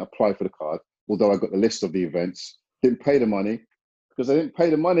 so I didn't apply for the card. Although I got the list of the events, didn't pay the money because I didn't pay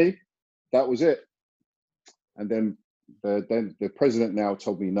the money. That was it. And then the president now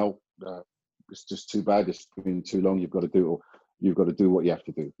told me, no, it's just too bad. It's been too long. You've got to do what you have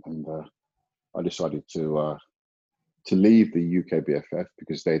to do. And I decided to leave the UKBFF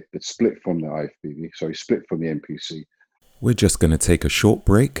because they'd split from the IFBB. So he split from the NPC. We're just going to take a short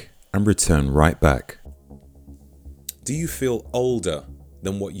break and return right back. Do you feel older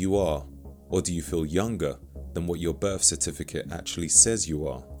than what you are? Or do you feel younger than what your birth certificate actually says you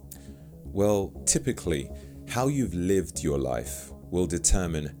are? Well, typically, how you've lived your life will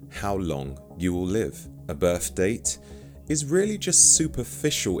determine how long you will live. A birth date is really just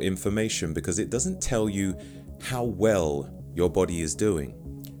superficial information because it doesn't tell you how well your body is doing.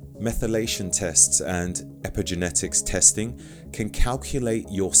 Methylation tests and epigenetics testing can calculate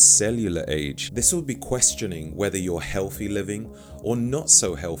your cellular age. This will be questioning whether your healthy living or not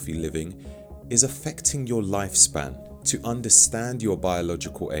so healthy living is affecting your lifespan. To understand your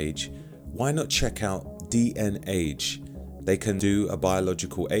biological age, why not check out DNAge? They can do a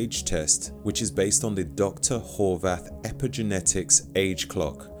biological age test, which is based on the Dr. Horvath Epigenetics Age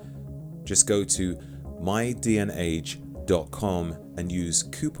Clock. Just go to mydnage.com and use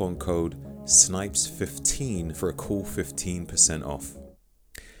coupon code SNIPES15 for a cool 15% off.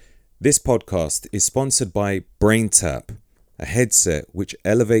 This podcast is sponsored by BrainTap, a headset which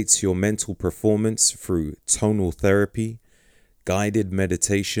elevates your mental performance through tonal therapy, guided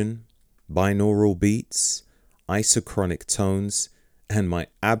meditation, binaural beats, isochronic tones, and my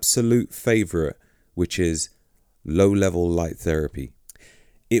absolute favorite, which is low-level light therapy.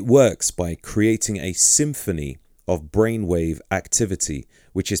 It works by creating a symphony of brainwave activity,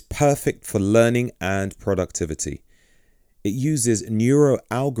 which is perfect for learning and productivity. It uses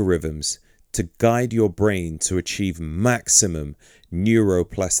neuroalgorithms to guide your brain to achieve maximum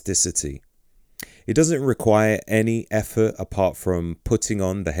neuroplasticity. It doesn't require any effort apart from putting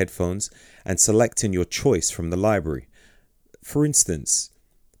on the headphones and selecting your choice from the library. For instance,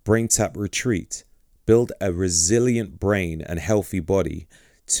 BrainTap Retreat, build a resilient brain and healthy body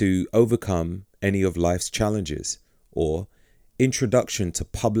to overcome any of life's challenges, or Introduction to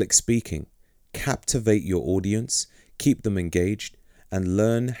Public Speaking, captivate your audience, keep them engaged, and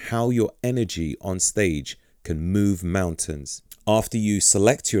learn how your energy on stage can move mountains. After you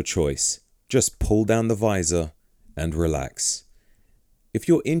select your choice, just pull down the visor and relax. If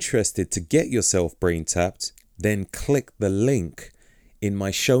you're interested to get yourself brain tapped, then click the link in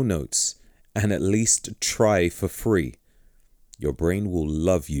my show notes and at least try for free. Your brain will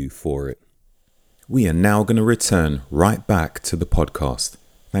love you for it. We are now going to return right back to the podcast.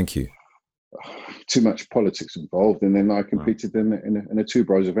 Thank you. Too much politics involved, and then I competed in a two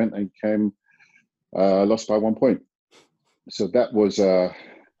bros event and came lost by 1 point. So that was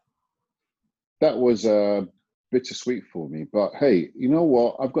bittersweet for me. But hey, you know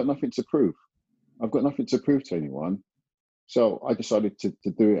what? I've got nothing to prove. I've got nothing to prove to anyone. So I decided to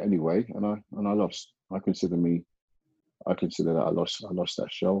do it anyway, and I lost. I consider that I lost that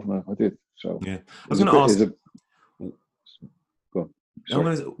show. And I did. So yeah, I was going to ask. Go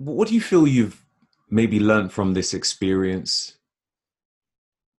on. What do you feel you've maybe learned from this experience?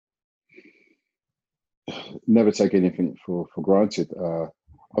 Never take anything for granted.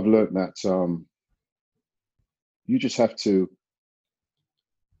 I've learned that you just have to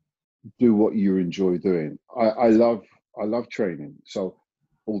do what you enjoy doing. I love training. So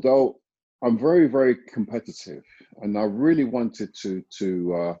although I'm very, very competitive, and I really wanted to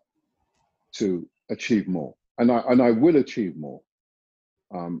achieve more, and I will achieve more.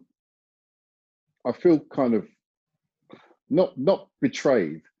 I feel kind of not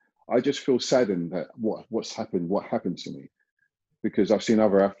betrayed. I just feel saddened that what happened to me, because I've seen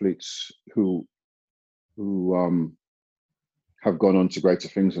other athletes who have gone on to greater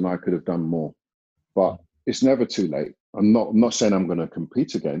things, and I could have done more. But it's never too late. I'm not saying I'm going to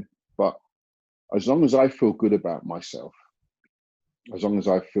compete again, but as long as I feel good about myself, as long as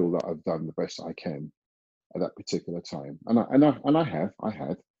I feel that I've done the best I can at that particular time, and I had,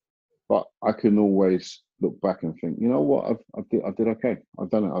 but I can always look back and think, you know what, I did okay. I've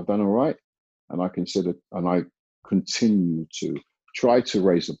done all right, and I continue to try to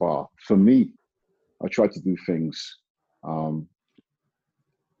raise the bar. For me, I try to do things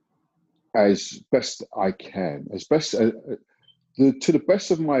as best I can, to the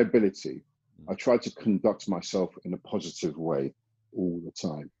best of my ability. I try to conduct myself in a positive way all the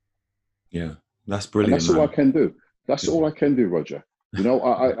time. Yeah, that's brilliant. And that's all I can do. That's all I can do, Roger. You know,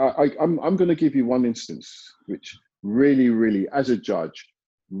 I'm going to give you one instance which really, really, as a judge,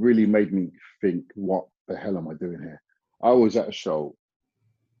 really made me think, what the hell am I doing here? I was at a show,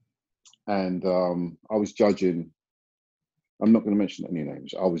 and I was judging. I'm not going to mention any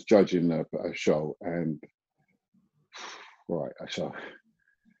names. I was judging a show, and right, so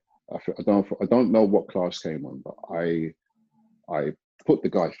I don't know what class came on, but I put the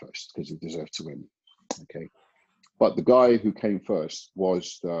guy first because he deserved to win. Okay, but the guy who came first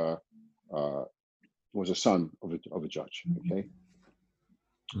was a son of a judge. Okay,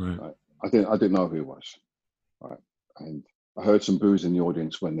 right. I didn't know who he was. Right, and I heard some boos in the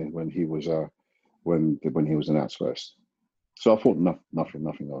audience when he was announced first. So I thought nothing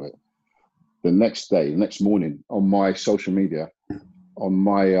of it. The next morning, on my social media, on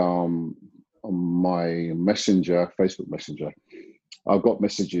my messenger, Facebook Messenger, I've got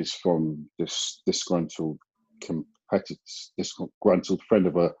messages from this disgruntled disgruntled friend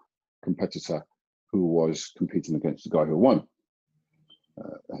of a competitor who was competing against the guy who won.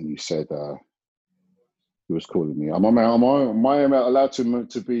 And he said, he was calling me. Am I allowed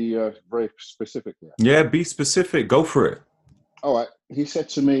to be very specific here? Yeah, be specific. Go for it. All right. He said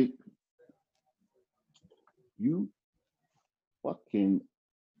to me, "You fucking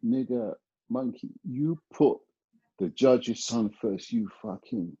nigger monkey, you put the judge's son first, you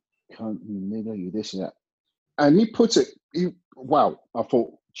fucking cunt, you nigger, you this and that." And he put it, wow. I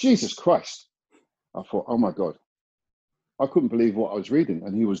thought, Jesus Christ. I thought, oh my God. I couldn't believe what I was reading.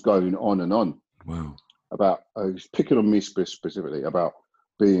 And he was going on and on. Wow. About, he was picking on me specifically about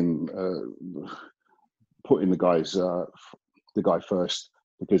being, putting the guy first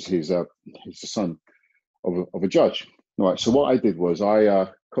because he's the son of a judge. All right. So what I did was I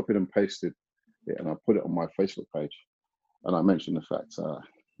copied and pasted it and I put it on my Facebook page. And I mentioned the fact of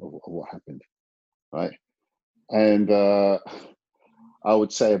what happened. Right. And I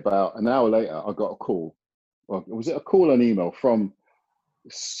would say about an hour later, I got a call. Well, was it a call or an email from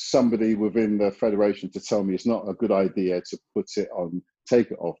somebody within the federation to tell me it's not a good idea to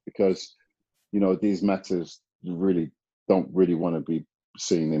take it off because, you know, these matters don't really want to be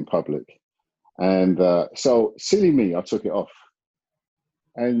seen in public. And so silly me, I took it off.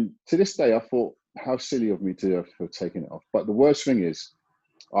 And to this day, I thought, how silly of me to have taken it off. But the worst thing is,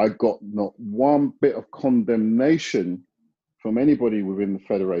 I got not one bit of condemnation from anybody within the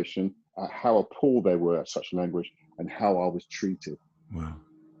federation at how appalled they were at such language and how I was treated. Wow.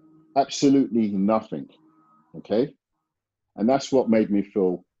 Absolutely nothing. Okay. And that's what made me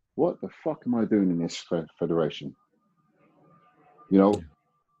feel, what the fuck am I doing in this federation? You know,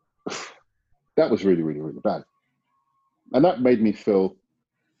 that was really, really, really bad. And that made me feel,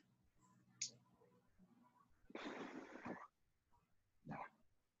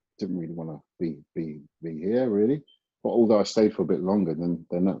 didn't really want to be here, really. But although I stayed for a bit longer, then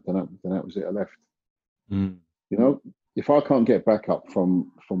that was it. I left. Mm. You know, if I can't get back up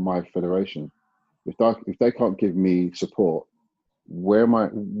from my federation, if they can't give me support, where am I?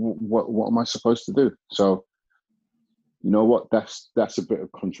 What am I supposed to do? So, you know what? That's a bit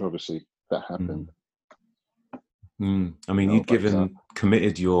of controversy that happened. I mean, you'd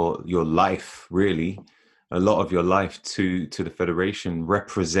committed your life, really, a lot of your life to the federation,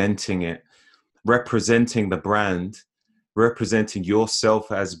 representing it, representing the brand, representing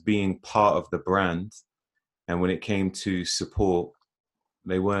yourself as being part of the brand. And when it came to support,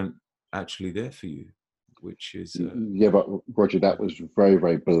 they weren't actually there for you, which is yeah. But Roger, that was very,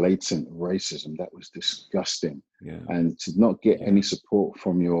 very blatant racism. That was disgusting. Yeah. And to not get any support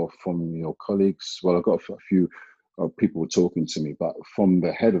from your colleagues. Well, I got a few people were talking to me, but from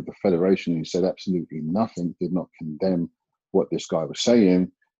the head of the federation, he said absolutely nothing. Did not condemn what this guy was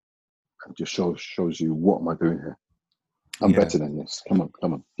saying. It just shows you, what am I doing here? I'm better than this. Come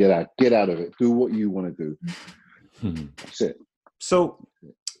on, get out of it. Do what you want to do. That's it. So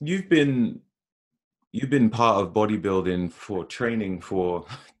you've been part of bodybuilding for training for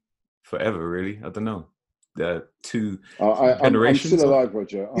forever, really. I don't know. 2 generations. I'm still alive,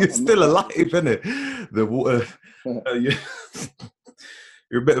 Roger. You're still alive, isn't it? The water. You're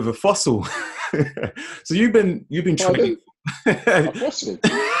a bit of a fossil. So you've been training. A fossil.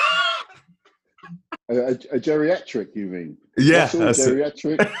 A geriatric, you mean? Yeah, that's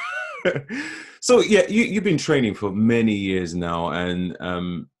geriatric. So yeah, you've been training for many years now, and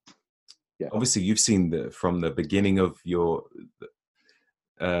obviously you've seen from the beginning of your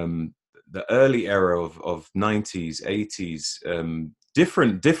the early era of 90s, 80s,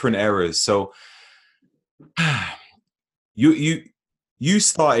 different eras. So you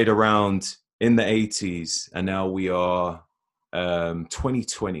started around in the 80s, and now we are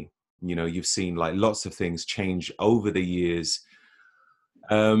 2020. You know, you've seen like lots of things change over the years.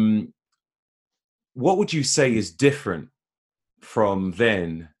 What would you say is different from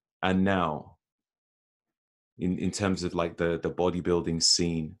then and now in terms of like the bodybuilding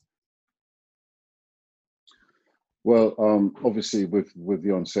scene? Well, obviously with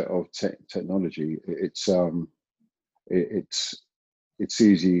the onset of technology, it's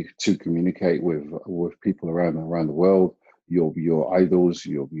easy to communicate with people around the world, your idols,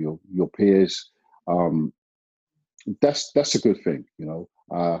 your peers. That's a good thing, you know.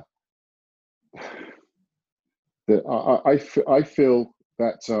 I feel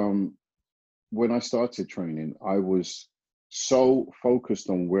that when I started training, I was so focused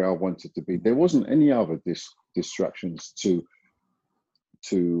on where I wanted to be. There wasn't any other distractions to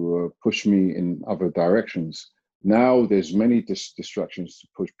push me in other directions. Now there's many distractions to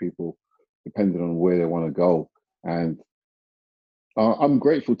push people depending on where they want to go. And I'm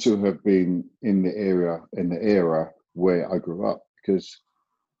grateful to have been in the era where I grew up, because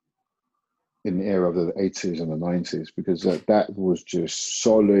in the era of the 80s and the 90s, because that was just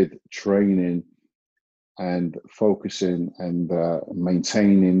solid training and focusing and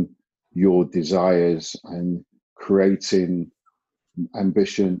maintaining your desires and creating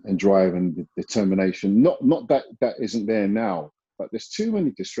ambition and drive and determination. Not that that isn't there now, but there's too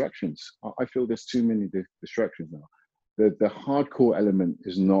many distractions. I feel there's too many distractions now. The hardcore element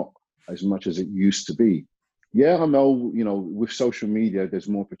is not as much as it used to be. Yeah, I know, with social media, there's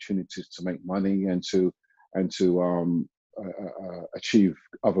more opportunities to make money and to achieve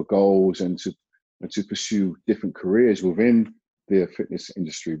other goals and to pursue different careers within the fitness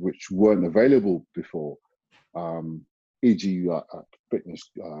industry, which weren't available before. E.g.,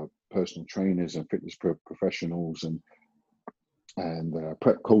 fitness personal trainers and fitness professionals and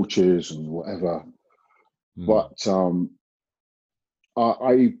prep coaches and whatever. But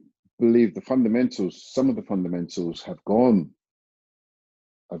I believe some of the fundamentals have gone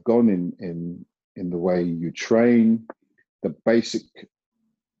in the way you train, the basic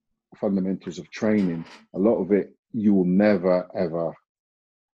fundamentals of training. A lot of it you will never ever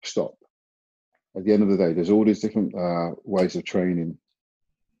stop. At the end of the day, there's all these different ways of training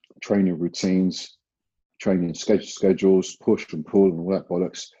routines, training schedules, push and pull and all that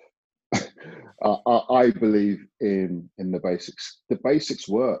bollocks. I believe in the basics. The basics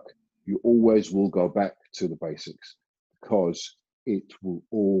work. You always will go back to the basics because it will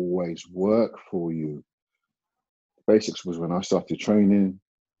always work for you. The basics was when I started training.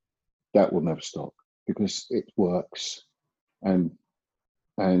 That will never stop because it works. And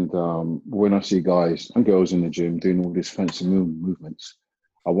when I see guys and girls in the gym doing all these fancy movements,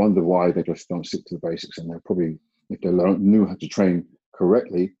 I wonder why they just don't stick to the basics. And they're probably, if they knew how to train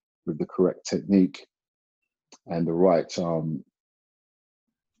correctly with the correct technique and the right form,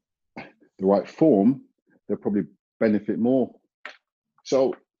 they'll probably benefit more.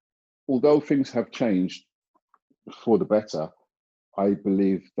 So, although things have changed for the better, I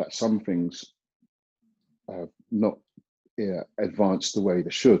believe that some things have not advanced the way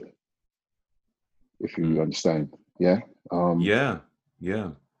they should. If you understand, yeah.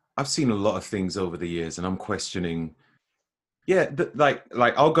 Yeah. I've seen a lot of things over the years, and I'm questioning. Yeah, like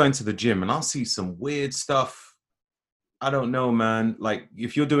I'll go into the gym and I'll see some weird stuff. I don't know, man. Like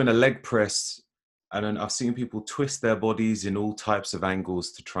if you're doing a leg press, and I've seen people twist their bodies in all types of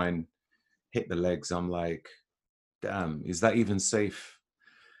angles to try and hit the legs. I'm like, damn, is that even safe?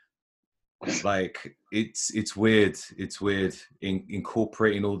 Like it's weird. It's weird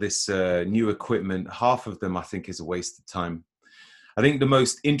incorporating all this new equipment. Half of them, I think, is a waste of time. I think the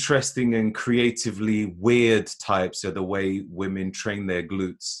most interesting and creatively weird types are the way women train their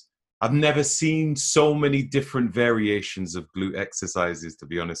glutes. I've never seen so many different variations of glute exercises, to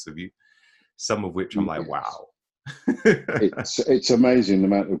be honest with you. Some of which I'm like, wow. It's amazing the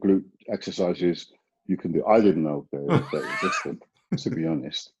amount of glute exercises you can do. I didn't know that existed, to be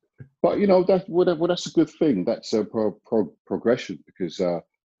honest. But that's a good thing. That's a progression because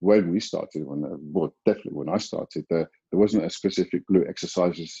when we started, definitely when I started, there wasn't a specific glute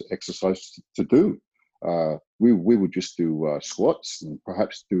exercise to do. We would just do squats and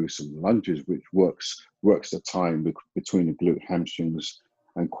perhaps do some lunges, which works the time between the glute, hamstrings,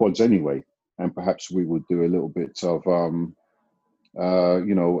 and quads anyway. And perhaps we would do a little bit of the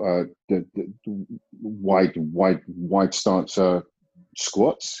wide stance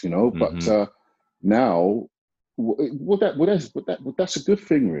squats, but now that's a good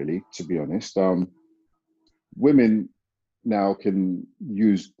thing, really, to be honest. Women now can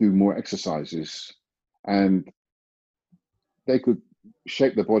do more exercises and they could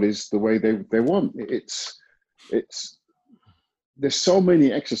shape their bodies the way they want. There's so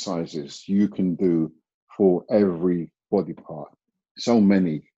many exercises you can do for every body part, so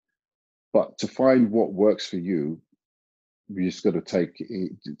many, but to find what works for you, you just got to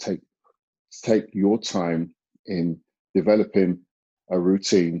take your time in developing a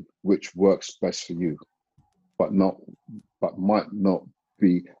routine which works best for you, but might not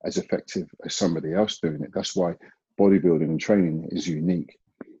be as effective as somebody else doing it. That's why bodybuilding and training is unique,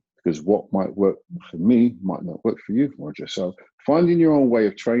 because what might work for me might not work for you, Roger. So finding your own way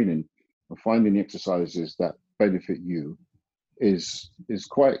of training and finding the exercises that benefit you is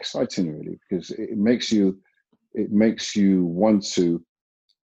quite exciting, really, because it makes you want to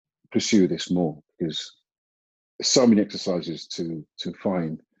pursue this more, because there's so many exercises to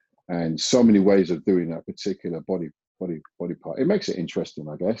find and so many ways of doing that particular body part. It makes it interesting,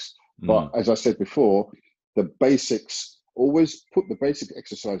 I guess. But as I said before, the basics, always put the basic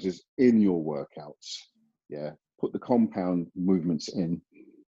exercises in your workouts. Yeah, put the compound movements in.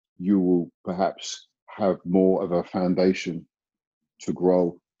 You will perhaps have more of a foundation to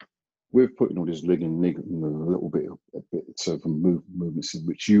grow with putting all this rig and a little bit of movements in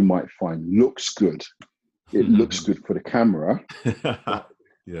which you might find looks good. It looks good for the camera.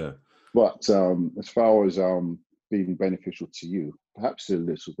 Yeah. But as far as being beneficial to you, perhaps a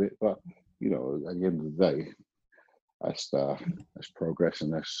little bit, but you know, at the end of the day, that's progress,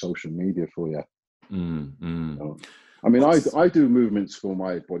 and that's social media for you. You know? I mean, I do movements for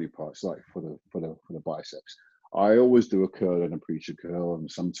my body parts, like for the biceps. I always do a curl and a preacher curl, and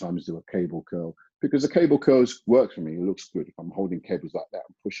sometimes do a cable curl, because the cable curls work for me. It looks good if I'm holding cables like that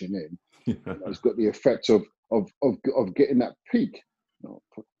and pushing in. You know, it's got the effect of getting that peak. You know,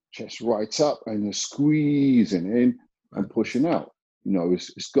 put chest right up and you're squeezing in and pushing out. You know,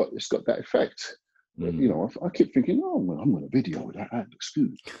 it's got that effect. You know, I keep thinking, oh, well, I'm going to video that. That looks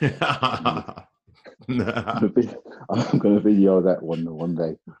good. I'm going to video that one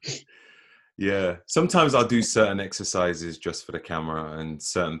day. Yeah. Sometimes I'll do certain exercises just for the camera, and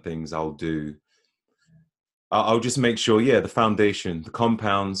certain things I'll do. I'll just make sure, the foundation, the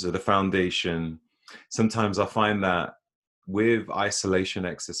compounds are the foundation. Sometimes I find that with isolation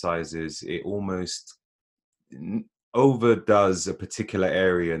exercises, it almost overdoes a particular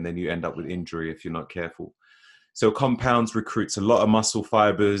area, and then you end up with injury if you're not careful. So compounds recruits a lot of muscle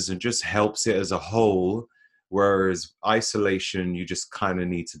fibers and just helps it as a whole, whereas isolation, you just kind of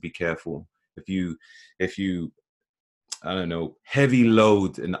need to be careful. If you I don't know, heavy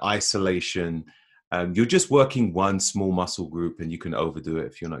load and isolation, you're just working one small muscle group, and you can overdo it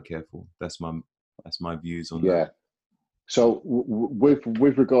if you're not careful. That's my views on that. So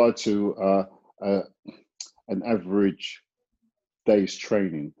with regard to an average day's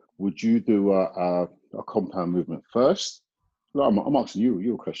training, would you do a compound movement first? No, I'm asking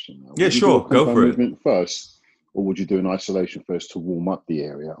you a question now. Yeah, would you sure. do a compound Go for movement first, or would you do an isolation first to warm up the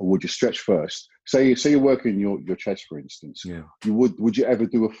area, or would you stretch first? Say you're working your chest, for instance. Yeah. Would you ever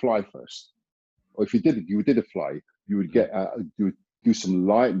do a fly first? Or if you did a fly, you would get do some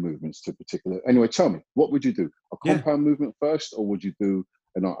light movements to particular. Anyway, tell me, what would you do? A compound movement first, or would you do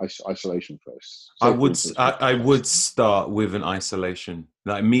an isolation first? I would start with an isolation.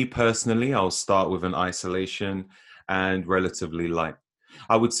 Like me personally, I'll start with an isolation and relatively light.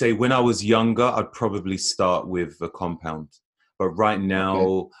 I would say when I was younger, I'd probably start with a compound. But right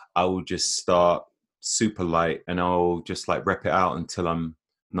now, I will just start super light, and I'll just like rep it out until I'm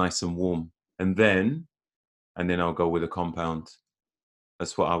nice and warm. And then I'll go with a compound.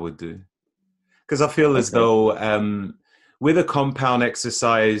 That's what I would do. Because I feel as though with a compound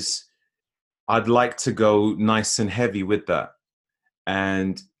exercise, I'd like to go nice and heavy with that.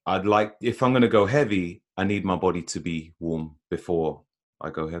 And if I'm going to go heavy, I need my body to be warm before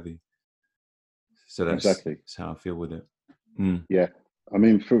I go heavy. So that's how I feel with it. Yeah. I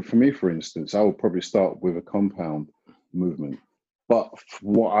mean, for me, for instance, I would probably start with a compound movement. But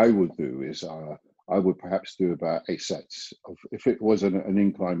what I would do is I would perhaps do about 8 sets. If it was an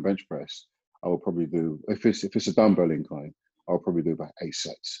incline bench press, I would probably do, if it's a dumbbell incline, I'll probably do about 8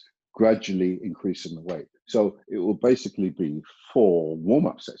 sets, gradually increasing the weight. So it will basically be 4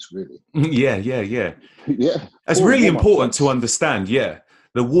 warm-up sets, really. Yeah. That's really important to understand. Yeah.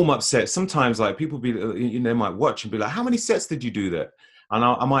 The warm-up sets, sometimes like people they might watch and be like, how many sets did you do there? And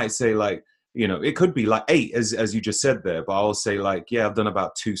I might say like, it could be like 8 as you just said there, but I'll say like, I've done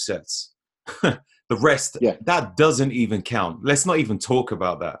about 2 sets. The rest, that doesn't even count. Let's not even talk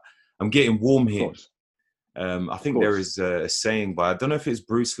about that. I'm getting warm here. I think there is a saying by, I don't know if it's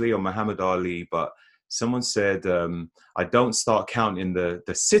Bruce Lee or Muhammad Ali, but someone said, I don't start counting the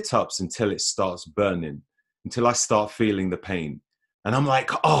sit-ups until it starts burning, until I start feeling the pain. And I'm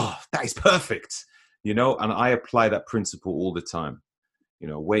like, oh, that is perfect. And I apply that principle all the time.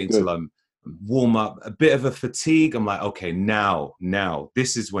 Wait until I'm warm up, a bit of a fatigue. I'm like, okay, now,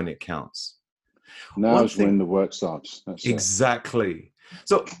 this is when it counts. Now is when the work starts. That's exactly.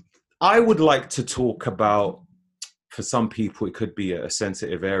 So I would like to talk about, for some people, it could be a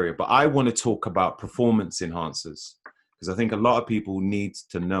sensitive area, but I want to talk about performance enhancers, because I think a lot of people need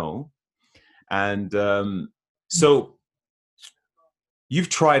to know. And so you've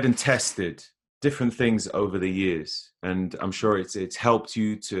tried and tested different things over the years, and I'm sure it's helped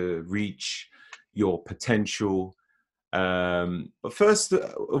you to reach your potential. But first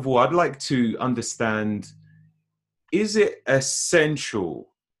of all, I'd like to understand, is it essential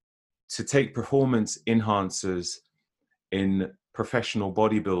to take performance enhancers in professional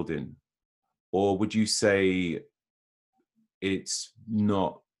bodybuilding? Or would you say it's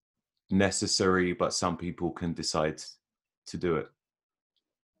not necessary, but some people can decide to do it?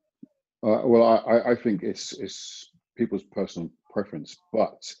 Well, I think it's people's personal preference,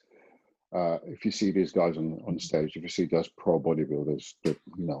 but if you see these guys on stage, if you see those pro bodybuilders, that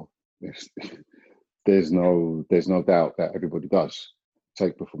there's no doubt that everybody does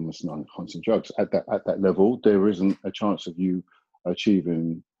take performance enhancing drugs. At that level, there isn't a chance of you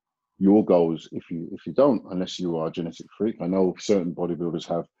achieving your goals if you don't, unless you are a genetic freak. I know certain bodybuilders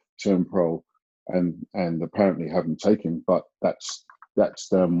have turned pro and apparently haven't taken, but that's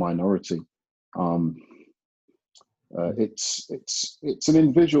the minority. It's an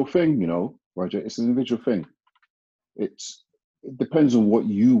individual thing, Roger. It's an individual thing. It depends on what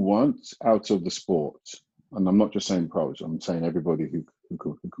you want out of the sport. And I'm not just saying pros, I'm saying everybody who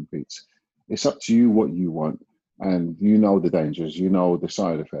competes. It's up to you what you want. And you know the dangers, you know the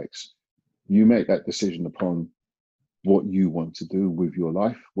side effects. You make that decision upon what you want to do with your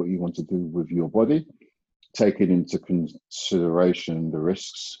life, what you want to do with your body, taking into consideration the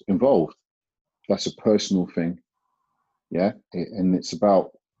risks involved. That's a personal thing. Yeah. And it's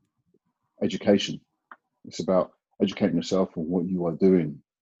about education. It's about educating yourself on what you are doing,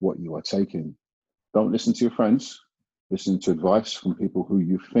 what you are taking. Don't listen to your friends. Listen to advice from people who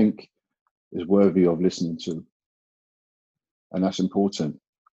you think is worthy of listening to. And that's important.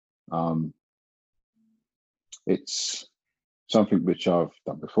 It's something which I've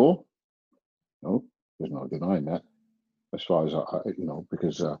done before. No, there's no denying that. As far as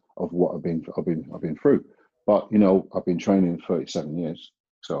because of what I've been through. But I've been training 37 years,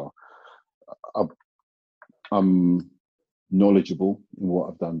 so I'm knowledgeable in what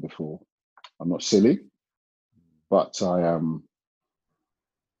I've done before. I'm not silly, but I'm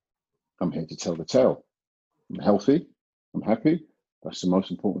here to tell the tale. I'm healthy. I'm happy. That's the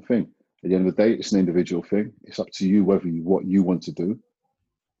most important thing. At the end of the day, it's an individual thing. It's up to you what you want to do.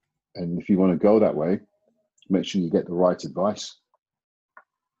 And if you want to go that way, make sure you get the right advice.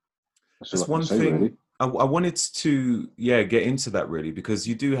 That's one thing. Really. I wanted to, get into that really, because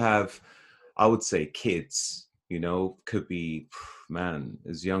you do have, I would say, kids, could be,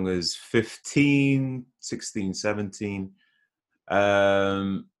 as young as 15, 16, 17,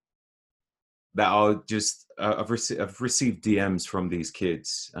 that are just, I've received DMs from these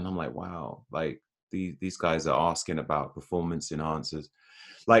kids, and I'm like, wow, like these guys are asking about performance enhancers.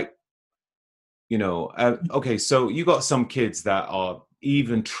 Like, okay, so you got some kids that are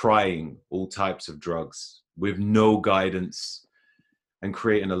even trying all types of drugs with no guidance and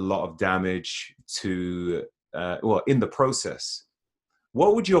creating a lot of damage to, in the process.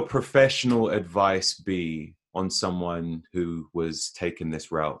 What would your professional advice be on someone who was taking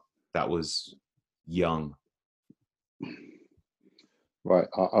this route that was young? Right,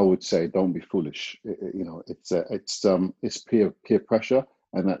 I would say don't be foolish. It's peer pressure,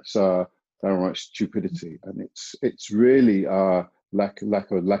 and that's downright stupidity, and it's really lack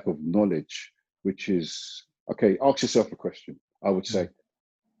of knowledge, which is okay. Ask yourself a question. I would say,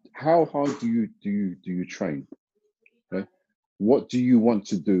 how hard do you train? Okay, what do you want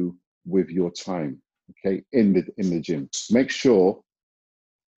to do with your time? Okay, in the gym, make sure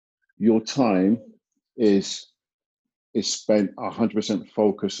your time is spent 100%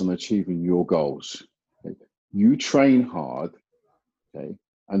 focused on achieving your goals. Okay? You train hard, okay,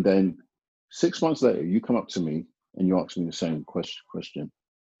 and then 6 months later, you come up to me and you ask me the same question.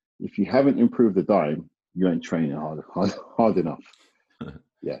 If you haven't improved the dime, you ain't training hard enough.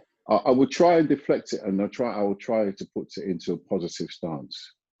 Yeah, I would try and deflect it, and I will try to put it into a positive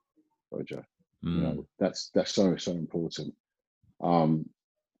stance, Roger. That's so important.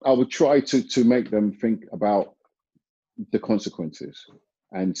 I would try to make them think about the consequences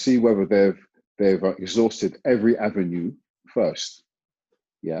and see whether they've exhausted every avenue first.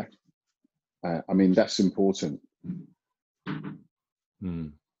 Yeah, I mean that's important.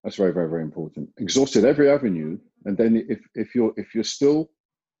 That's very, very, very important. Exhausted every avenue, and then if you're still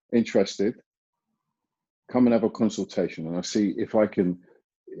interested, come and have a consultation, and I'll see if I can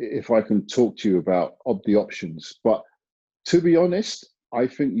talk to you about the options. But to be honest, I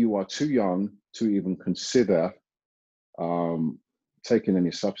think you are too young to even consider taking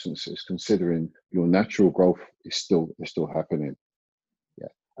any substances, considering your natural growth is still happening. Yeah.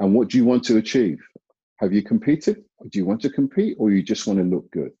 And what do you want to achieve? Have you competed? Or do you want to compete, or you just want to look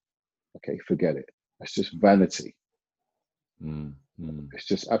good? Okay, forget it. That's just vanity. It's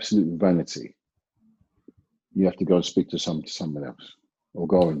just absolute vanity. You have to go and speak to someone else, or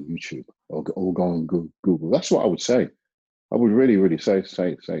go on YouTube, or go on Google. That's what I would say. I would really, really say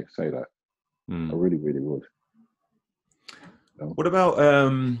that. I really, really would. What about,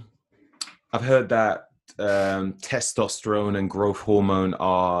 I've heard that testosterone and growth hormone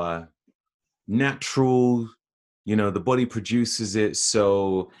are natural, the body produces it,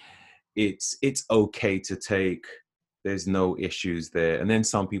 so it's okay to take. there's no issues there. And then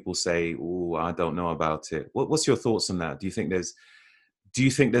some people say, oh, I don't know about it. What's your thoughts on that? Do you think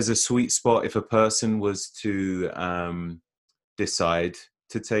there's a sweet spot if a person was to decide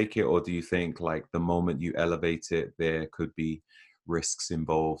to take it, or do you think like the moment you elevate it, there could be risks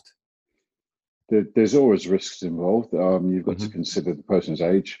involved? There's always risks involved. You've got to consider the person's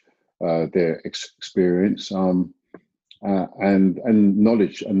age, their experience, and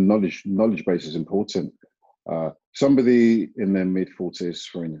knowledge. And knowledge base is important. Somebody in their mid-40s,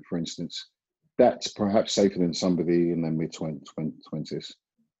 for instance, that's perhaps safer than somebody in their mid-20s.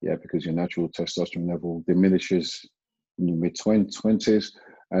 Yeah, because your natural testosterone level diminishes in your mid-20s,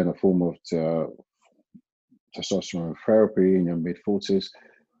 and a form of testosterone therapy in your mid-40s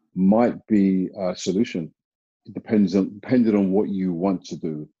might be a solution. It depending on what you want to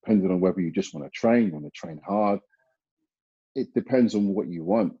do, depending on whether you just want to train hard. It depends on what you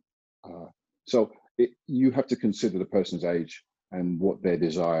want. So you have to consider the person's age and what their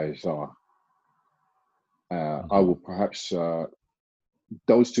desires are. I will perhaps,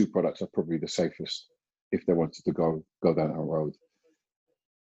 those two products are probably the safest if they wanted to go down that road.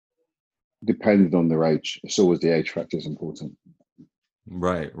 Depending on their age, it's always the age factor is important.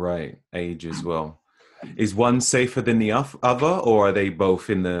 Right. Age as well. Is one safer than the other, or are they both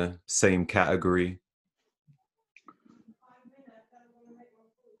in the same category?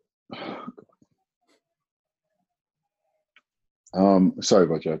 Sorry,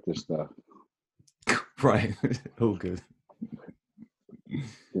 Roger. Just right. All good. Give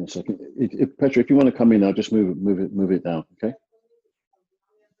me a second. Petra, if you want to come in, I'll just move it down. Okay.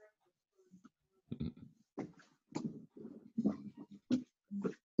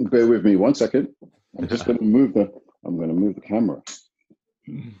 Bear with me 1 second. I'm just going to move the camera.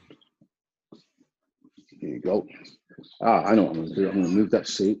 Here you go. I know what I'm going to do. I'm going to move that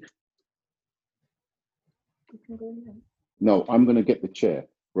seat. No, I'm going to get the chair,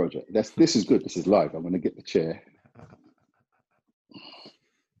 Roger. This is good. This is live. I'm going to get the chair.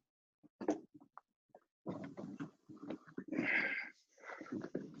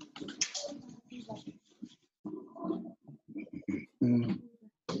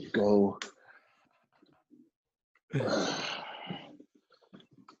 Go. There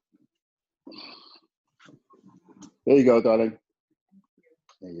you go, darling.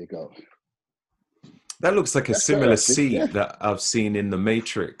 There you go. That looks like a similar seat that I've seen in The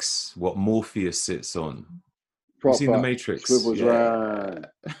Matrix, what Morpheus sits on. You've seen The Matrix? Swivels round.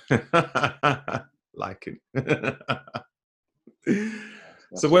 Like it.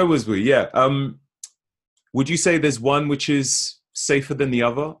 So where was we? Yeah. Would you say there's one which is safer than the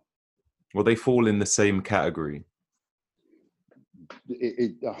other? Or they fall in the same category?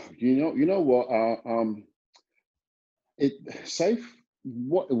 You know what? Safe.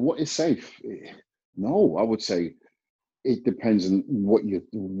 What is safe? No, I would say it depends on what you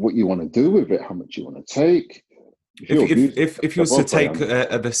want to do with it, how much you want to take. If you was to take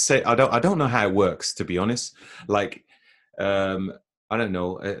I don't know how it works, to be honest. Like, I don't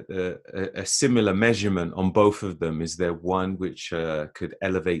know, a similar measurement on both of them. Is there one which could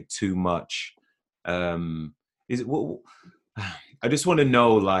elevate too much? Is it? I just want to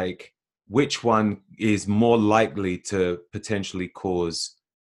know, like, which one is more likely to potentially cause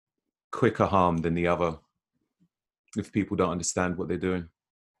quicker harm than the other if people don't understand what they're doing.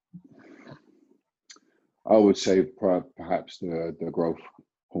 I would say perhaps the growth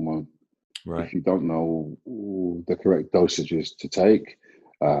hormone. Right. If you don't know the correct dosages to take,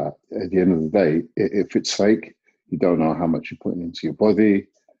 at the end of the day, if it's fake, you don't know how much you're putting into your body.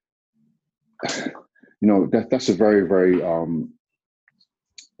 You know, that's a very, very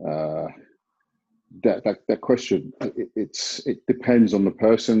that question. It depends on the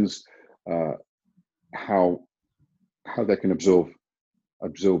person's how they can absorb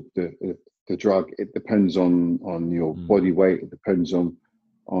the drug. It depends on your body weight. It depends on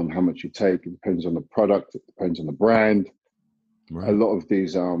how much you take. It depends on the product. It depends on the brand. Right. A lot of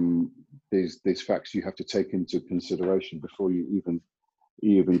these facts you have to take into consideration before you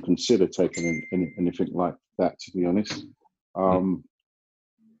even consider taking anything like that, to be honest.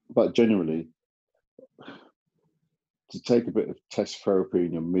 But generally, to take a bit of test therapy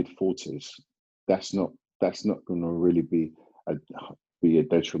in your mid-40s, that's not going to really be a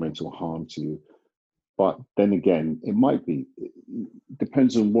detrimental harm to you. But then again, it might be. It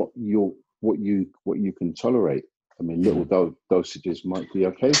depends on what you can tolerate. I mean, little dosages might be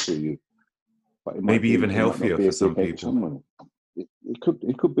okay for you, but it might be even healthier for some people.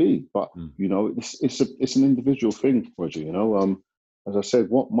 It could be, but you know, it's an individual thing, Roger. You know, as I said,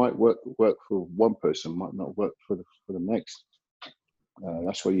 what might work for one person might not work for the next.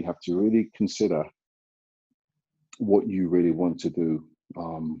 That's why you have to really consider what you really want to do,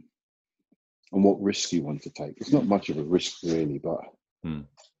 and what risk you want to take. It's not much of a risk really, but Mm.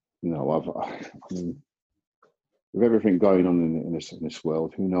 you know, I mean, with everything going on in this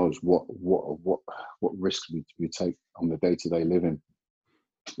world, who knows what risks we take on the day-to-day living.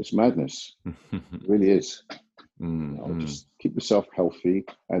 It's madness. It really is. You know, just keep yourself healthy,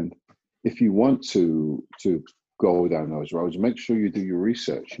 and if you want to go down those roads, make sure you do your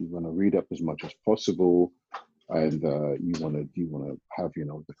research. You want to read up as much as possible, and you want to have, you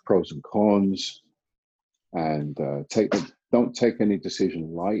know, the pros and cons, and don't take any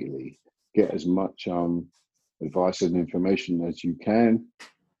decision lightly. Get as much advice and information as you can,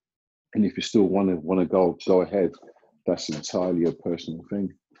 and if you still want to go ahead, that's entirely a personal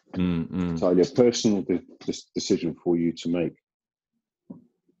thing. Entirely a personal decision for you to make.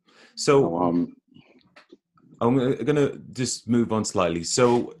 So you know, I'm going to just move on slightly.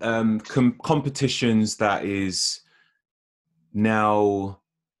 So competitions, that is now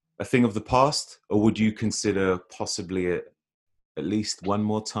a thing of the past, or would you consider possibly at least one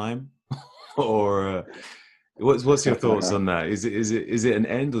more time? Or what's your thoughts on that? Is it an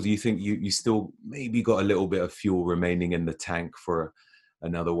end, or do you think you still maybe got a little bit of fuel remaining in the tank for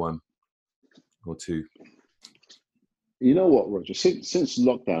another one or two? You know what, Roger? Since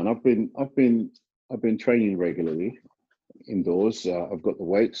lockdown, I've been training regularly indoors. I've got the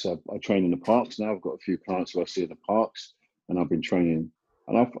weights. I train in the parks now. I've got a few clients who I see in the parks, and I've been training,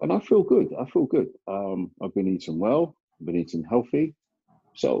 and I feel good. I feel good. I've been eating well. I've been eating healthy,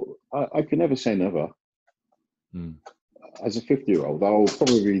 so I can never say never. As a 50-year-old, I'll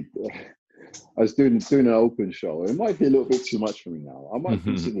probably. I was doing an open show. It might be a little bit too much for me now. I might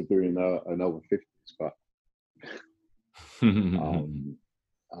consider doing an over 50s, but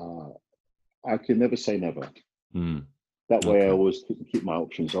I can never say never. That way, I always keep my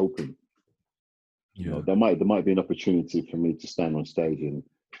options open. Yeah. You know, there might be an opportunity for me to stand on stage in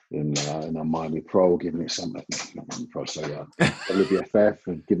a Miami Pro, give me some WBFF,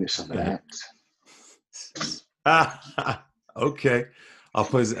 and give me some of that. Okay, I'll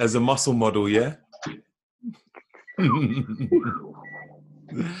put as a muscle model, yeah. Some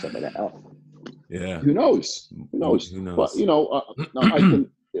of that out. Yeah. Who knows? Who knows? But you know, I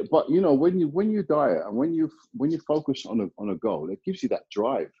can. But you know, when you diet and when you focus on a goal, it gives you that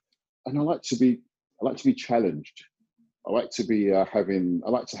drive. And I like to be challenged. I like to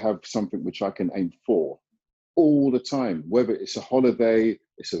have something which I can aim for all the time, whether it's a holiday,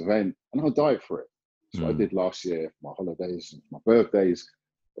 it's an event, and I'll diet for it. So I did last year, my holidays, my birthdays,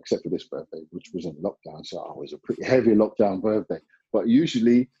 except for this birthday, which was in lockdown. So I was a pretty heavy lockdown birthday. But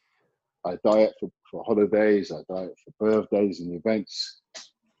usually I diet for holidays, I diet for birthdays and events.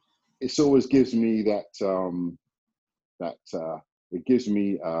 It always gives me it gives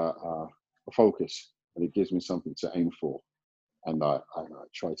me a focus, and it gives me something to aim for, and I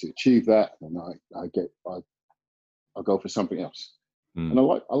try to achieve that, and I go for something else, and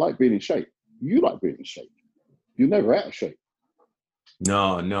I like being in shape. You like being in shape. You're never out of shape.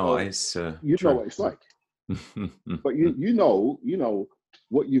 No, so it's you know what it's like. But you know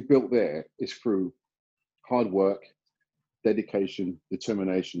what you've built there is through hard work, dedication,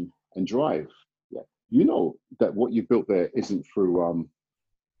 determination, and drive. Yeah, you know that what you built there isn't through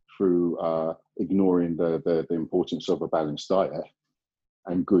ignoring the importance of a balanced diet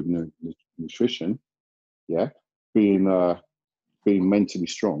and good nutrition. Yeah, being mentally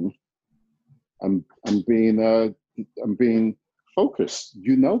strong and being focused.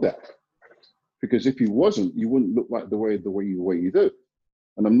 You know that, because if you wasn't, you wouldn't look like the way you do.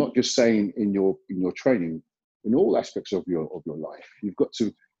 And I'm not just saying in your training, in all aspects of your life. You've got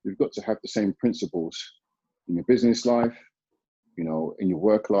to have the same principles in your business life, you know, in your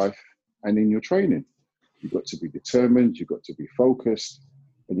work life, and in your training. You've got to be determined, you've got to be focused,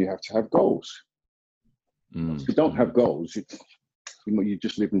 and you have to have goals. If you don't have goals, you're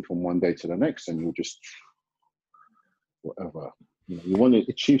just living from one day to the next, and you're just whatever. You know, you want to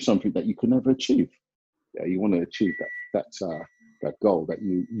achieve something that you could never achieve. Yeah, you want to achieve that goal that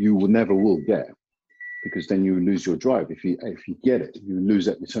you will never get, because then you lose your drive. If you get it, you lose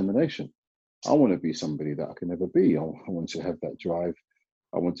that determination. I want to be somebody that I can never be. I want to have that drive.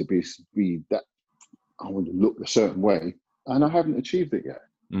 I want to be that. I want to look a certain way, and I haven't achieved it yet.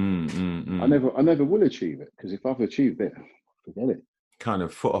 I never will achieve it, because if I've achieved it, forget it. Kind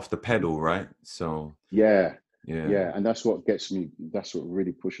of foot off the pedal, right? So yeah, and that's what gets me. That's what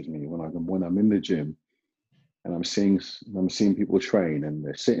really pushes me when I'm in the gym, and I'm seeing people train, and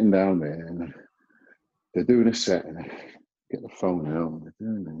they're sitting down there, and they're doing a set, and they get the phone out, and they're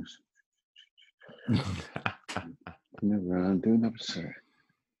doing this. Come around, do another set.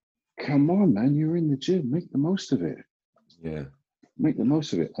 come on, man, you're in the gym. Make the most of it. Yeah. Make the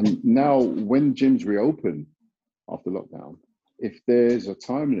most of it. And now when gyms reopen after lockdown, if there's a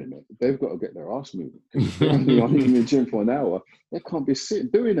time limit, they've got to get their ass moving. Because if they're only in the gym for an hour, they can't be sitting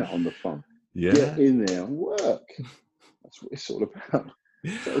doing it on the phone. Yeah. Get in there and work. That's what it's all about.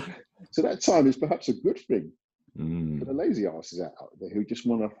 So that time is perhaps a good thing for the lazy asses out there who just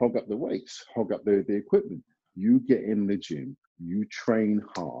want to hog up the weights, hog up the equipment. You get in the gym, you train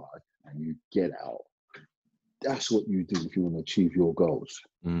hard, and you get out. That's what you do if you want to achieve your goals.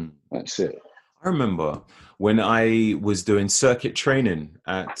 That's it. I remember when I was doing circuit training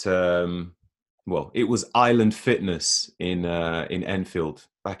at, it was Island Fitness in Enfield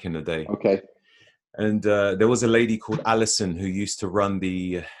back in the day. Okay. And there was a lady called Alison who used to run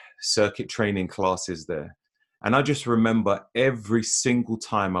the circuit training classes there. And I just remember every single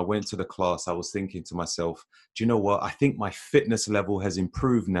time I went to the class, I was thinking to myself, do you know what? I think my fitness level has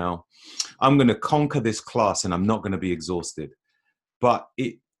improved now. I'm going to conquer this class and I'm not going to be exhausted. But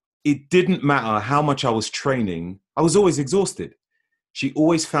it didn't matter how much I was training. I was always exhausted. She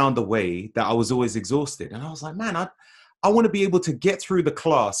always found a way that I was always exhausted. And I was like, man, I want to be able to get through the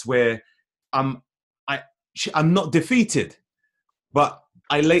class where I'm not defeated. But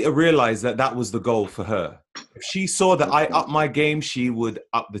I later realized that that was the goal for her. If she saw that I upped my game, she would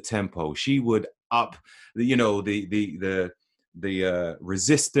up the tempo. She would up, the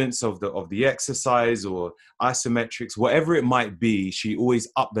resistance of the exercise or isometrics, whatever it might be. She always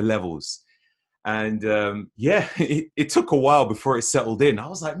upped the levels. And it took a while before it settled in. I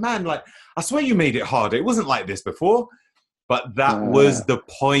was like, man, I swear you made it harder. It wasn't like this before. But that was the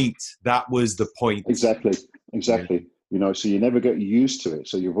point. That was the point. Exactly. Yeah. You know, so you never get used to it.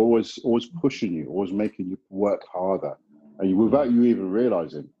 So you've always pushing you, always making you work harder, and without you even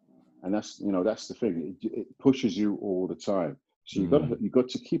realizing. And that's the thing. It pushes you all the time. So you got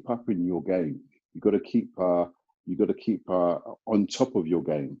to keep up in your game. You got to keep on top of your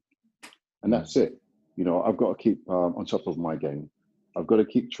game, and that's it. You know, I've got to keep on top of my game. I've got to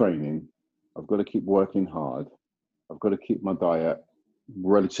keep training. I've got to keep working hard. I've got to keep my diet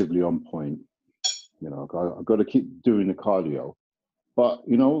relatively on point. You know, I've got to keep doing the cardio. But,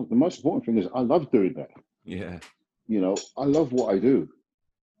 you know, the most important thing is I love doing that. Yeah. You know, I love what I do.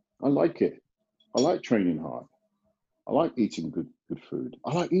 I like it. I like training hard. I like eating good food.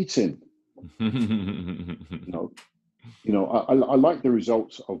 I like eating. I like the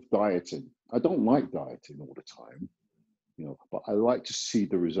results of dieting. I don't like dieting all the time, you know, but I like to see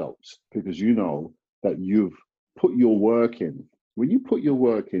the results because you know that you've put your work in. When you put your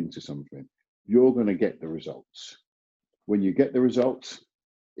work into something, you're going to get the results. When you get the results,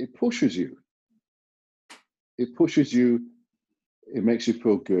 it pushes you. It pushes you. It makes you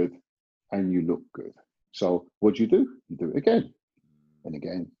feel good and you look good. So what do? You do it again and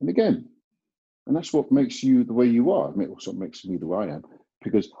again and again. And that's what makes you the way you are. I mean, also makes me the way I am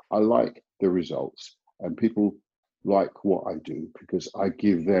because I like the results and people like what I do because I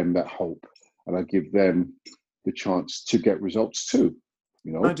give them that hope and I give them the chance to get results too.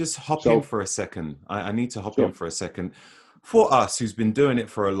 You know, Can I just hop in for a second? I need to hop in for a second. For us, who's been doing it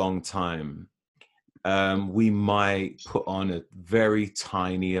for a long time, we might put on a very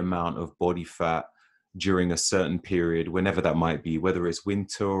tiny amount of body fat during a certain period, whenever that might be, whether it's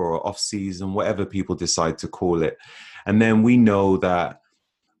winter or off season, whatever people decide to call it. And then we know that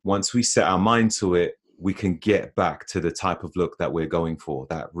once we set our mind to it, we can get back to the type of look that we're going for,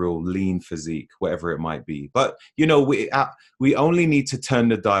 that real lean physique, whatever it might be. But, you know, we only need to turn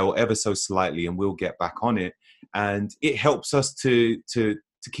the dial ever so slightly and we'll get back on it. And it helps us to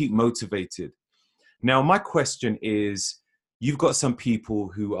keep motivated. Now, my question is, you've got some people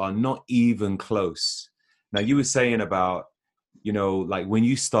who are not even close. Now, you were saying about, you know, like when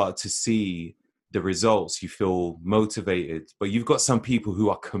you start to see the results, you feel motivated, but you've got some people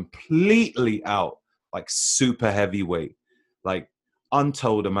who are completely out, like super heavyweight, like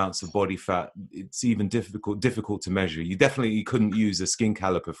untold amounts of body fat. It's even difficult to measure. You couldn't use a skin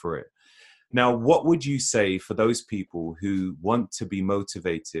caliper for it. Now, what would you say for those people who want to be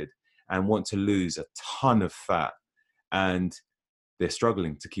motivated and want to lose a ton of fat and they're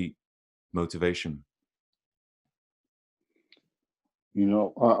struggling to keep motivation? You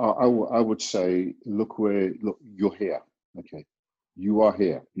know, I would say, look, you're here. Okay, you are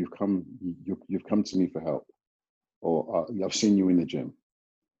here. You've come to me for help, or I've seen you in the gym.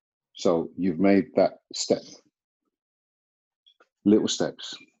 So you've made that step. Little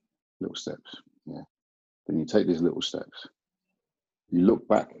steps. Yeah. Then you take these little steps. You look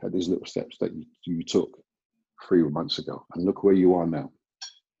back at these little steps that you took 3 months ago, and look where you are now.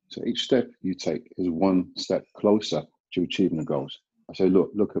 So each step you take is one step closer to achieving the goals. I say,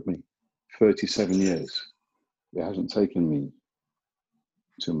 look at me, 37 years. It hasn't taken me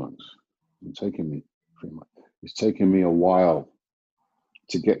 2 months. It's taken me 3 months. It's taken me a while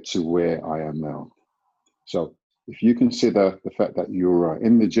to get to where I am now. So if you consider the fact that you're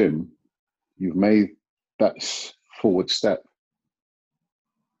in the gym, you've made that forward step,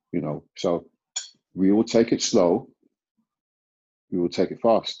 so we will take it slow, we will take it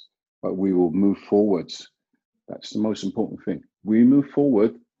fast, but we will move forwards. That's the most important thing. We move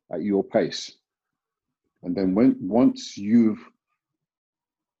forward at your pace. And then once you've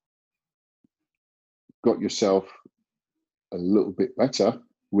got yourself a little bit better,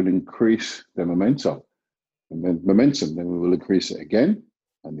 we'll increase the momentum. And then we will increase it again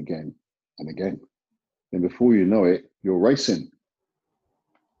and again and again. And before you know it, you're racing.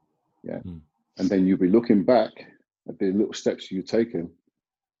 Yeah. And then you'll be looking back at the little steps you've taken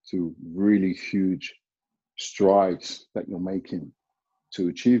to really huge strides that you're making to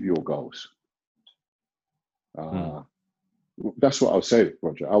achieve your goals. That's what I would say,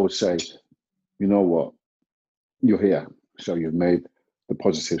 Roger. I would say, you know what? You're here. So you've made the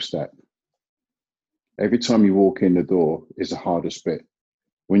positive step. Every time you walk in the door is the hardest bit.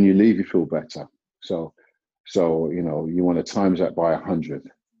 When you leave, you feel better. So you want to times that by 100.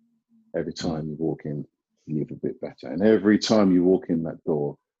 Every time you walk in, you leave a bit better. And every time you walk in that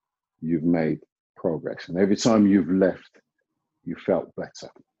door, you've made progress. And every time you've left, you felt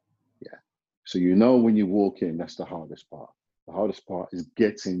better. Yeah. So when you walk in, that's the hardest part. The hardest part is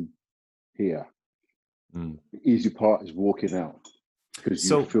getting here. The easy part is walking out because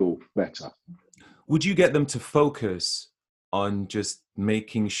you feel better. Would you get them to focus on just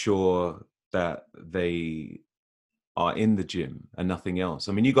making sure that they are in the gym and nothing else?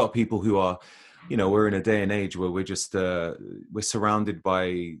 I mean, you got people who are, we're in a day and age where we're just, we're surrounded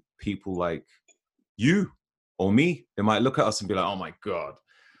by people like you or me. They might look at us and be like, oh my God,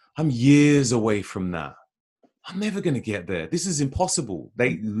 I'm years away from that. I'm never going to get there. This is impossible.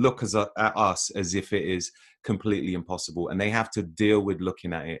 They look at us as if it is completely impossible. And they have to deal with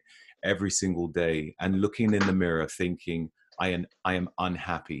looking at it every single day and looking in the mirror thinking, I am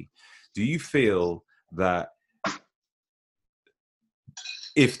unhappy. Do you feel that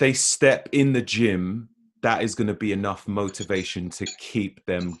if they step in the gym, that is going to be enough motivation to keep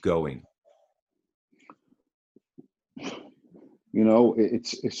them going?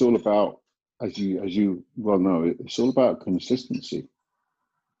 It's all about, as you well know, it's all about consistency.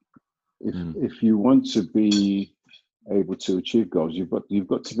 If you want to be able to achieve goals, you've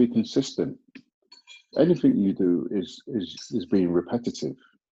got to be consistent. Anything you do is being repetitive.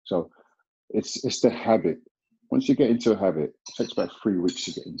 So it's the habit. Once you get into a habit, it takes about 3 weeks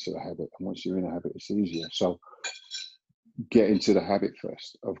to get into a habit. And once you're in a habit, it's easier. So get into the habit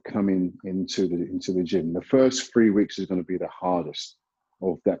first of coming into the gym. The first 3 weeks is going to be the hardest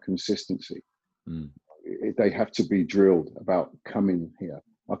of that consistency. They have to be drilled about coming here.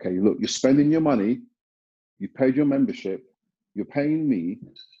 Okay, look, you're spending your money, you paid your membership, you're paying me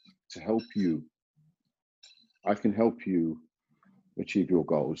to help you. I can help you achieve your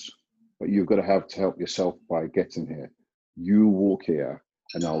goals, but you've got to help yourself by getting here. You walk here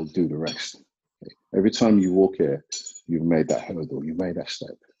and I'll do the rest. Okay? Every time you walk here, you've made that hurdle, you've made that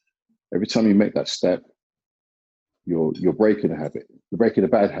step. Every time you make that step, you're breaking a habit. You're breaking a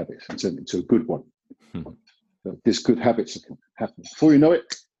bad habit into a good one. So these good habits can happen. Before you know it,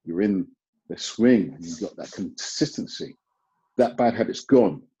 you're in the swing and you've got that consistency. That bad habit's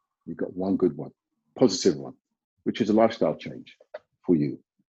gone. You've got one good one, positive one, which is a lifestyle change for you.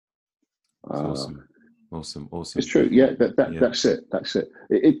 Awesome. It's true. Yeah, that's it.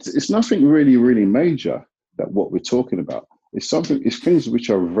 It's nothing really, really major that what we're talking about. It's things which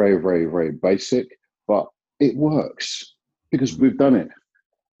are very, very, very basic, but it works because we've done it.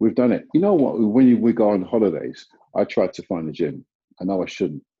 We've done it. You know what? When we go on holidays, I try to find a gym. I know I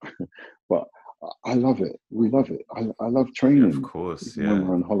shouldn't, but I love it. We love it. I love training. Of course, yeah. When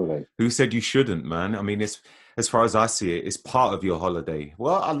we're on holiday. Who said you shouldn't, man? I mean, it's, as far as I see it, it's part of your holiday.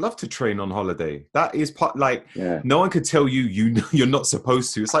 Well, I love to train on holiday. That is part. Like, no one could tell you're not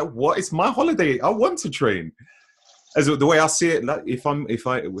supposed to. It's like, what? It's my holiday. I want to train. As the way I see it, like if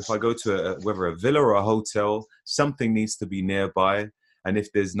I go to whether a villa or a hotel, something needs to be nearby. And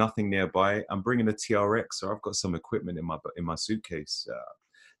if there's nothing nearby, I'm bringing a TRX or I've got some equipment in my suitcase.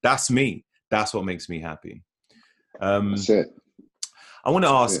 That's me. That's what makes me happy. That's it. I want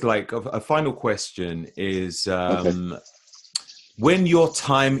to ask, like, a final question is, when your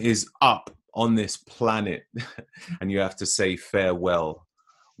time is up on this planet and you have to say farewell,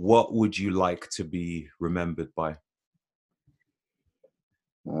 what would you like to be remembered by?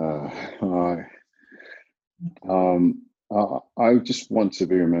 I just want to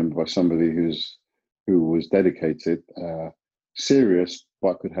be remembered by somebody who was dedicated, serious,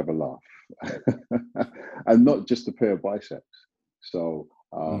 but could have a laugh, and not just a pair of biceps. So,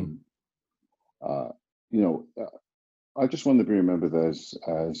 you know, I just want to be remembered as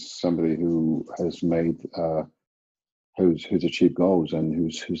somebody who has made, who's achieved goals and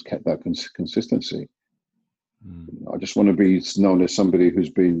who's kept that consistency. I just want to be known as somebody who's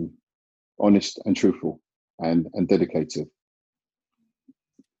been honest and truthful and dedicated.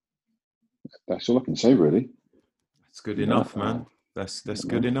 That's all I can say, really. That's good enough, man. That's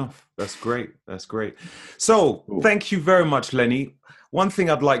good enough. That's great. That's great. So thank you very much, Lenny. One thing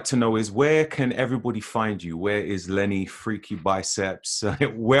I'd like to know is, where can everybody find you? Where is Lenny Freaky Biceps?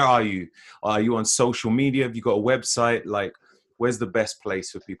 Where are you? Are you on social media? Have you got a website? Like, where's the best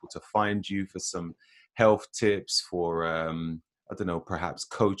place for people to find you for some health tips, for, I don't know, perhaps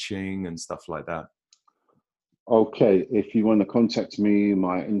coaching and stuff like that? Okay, if you want to contact me,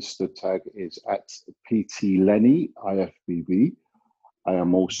 my Insta tag is at PTLenny, IFBB. I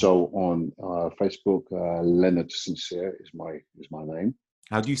am also on Facebook. Leonard Sincere is my name.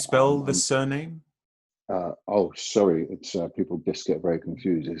 How do you spell the surname? Sorry, it's people just get very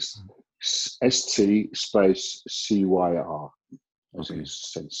confused. It's ST space CYR, as in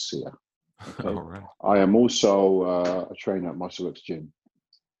sincere. Okay. All right. I am also a trainer at MuscleX Gym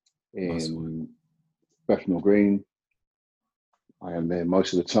in Bethnal Green. I am there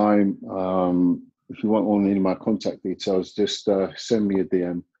most of the time. If you want any of my contact details, just send me a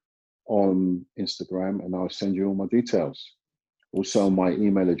DM on Instagram and I'll send you all my details. Also, my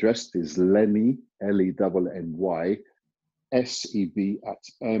email address is Lenny, Lenny, SEB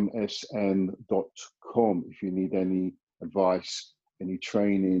 @msn.com. If you need any advice, any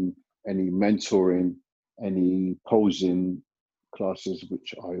training, any mentoring, any posing classes,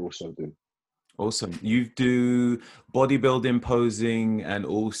 which I also do. Awesome. You do bodybuilding, posing, and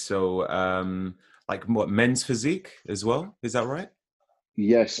also like what, men's physique as well? Is that right?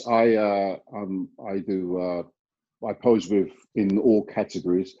 Yes, I do. I pose in all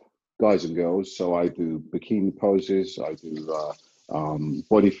categories, guys and girls. So I do bikini poses. I do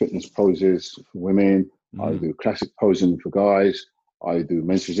body fitness poses for women. I do classic posing for guys. I do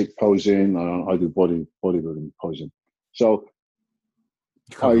men's physique posing. I do bodybuilding posing. So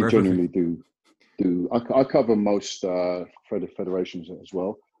I generally do. I cover most federations as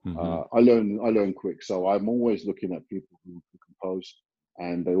well. I learn quick, so I'm always looking at people who can pose,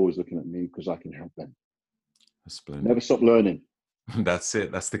 and they're always looking at me because I can help them. Never stop learning. That's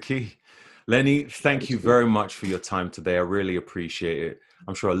it. That's the key. Lenny, thank you very much for your time today. I really appreciate it.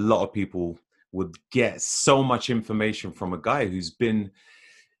 I'm sure a lot of people would get so much information from a guy who's been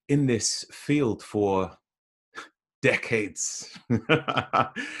in this field for decades.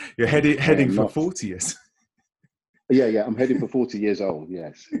 You're heading for 40 years. Yeah, I'm heading for 40 years old.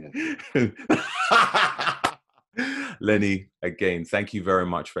 Yes. Lenny, again, thank you very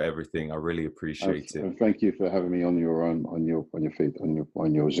much for everything. I really appreciate it. And thank you for having me on your feed,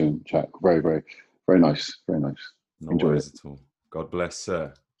 on your Zoom chat. Very, very, very nice. Very nice. No worries at all. God bless,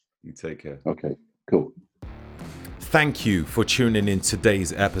 sir. You take care. Okay, cool. Thank you for tuning in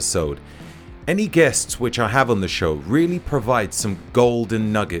today's episode. Any guests which I have on the show really provide some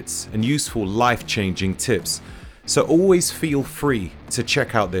golden nuggets and useful life-changing tips. So always feel free to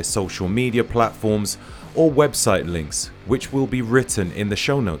check out their social media platforms or website links, which will be written in the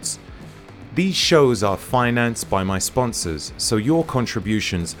show notes. These shows are financed by my sponsors, so your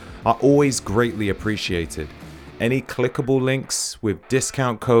contributions are always greatly appreciated. Any clickable links with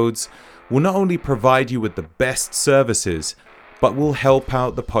discount codes will not only provide you with the best services, but will help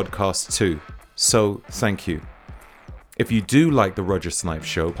out the podcast too. So thank you. If you do like the Roger Snipes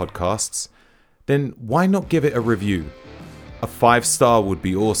Show podcasts, then why not give it a review? A 5-star would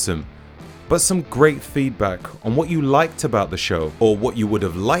be awesome, but some great feedback on what you liked about the show or what you would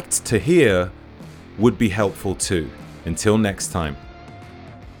have liked to hear would be helpful too. Until next time.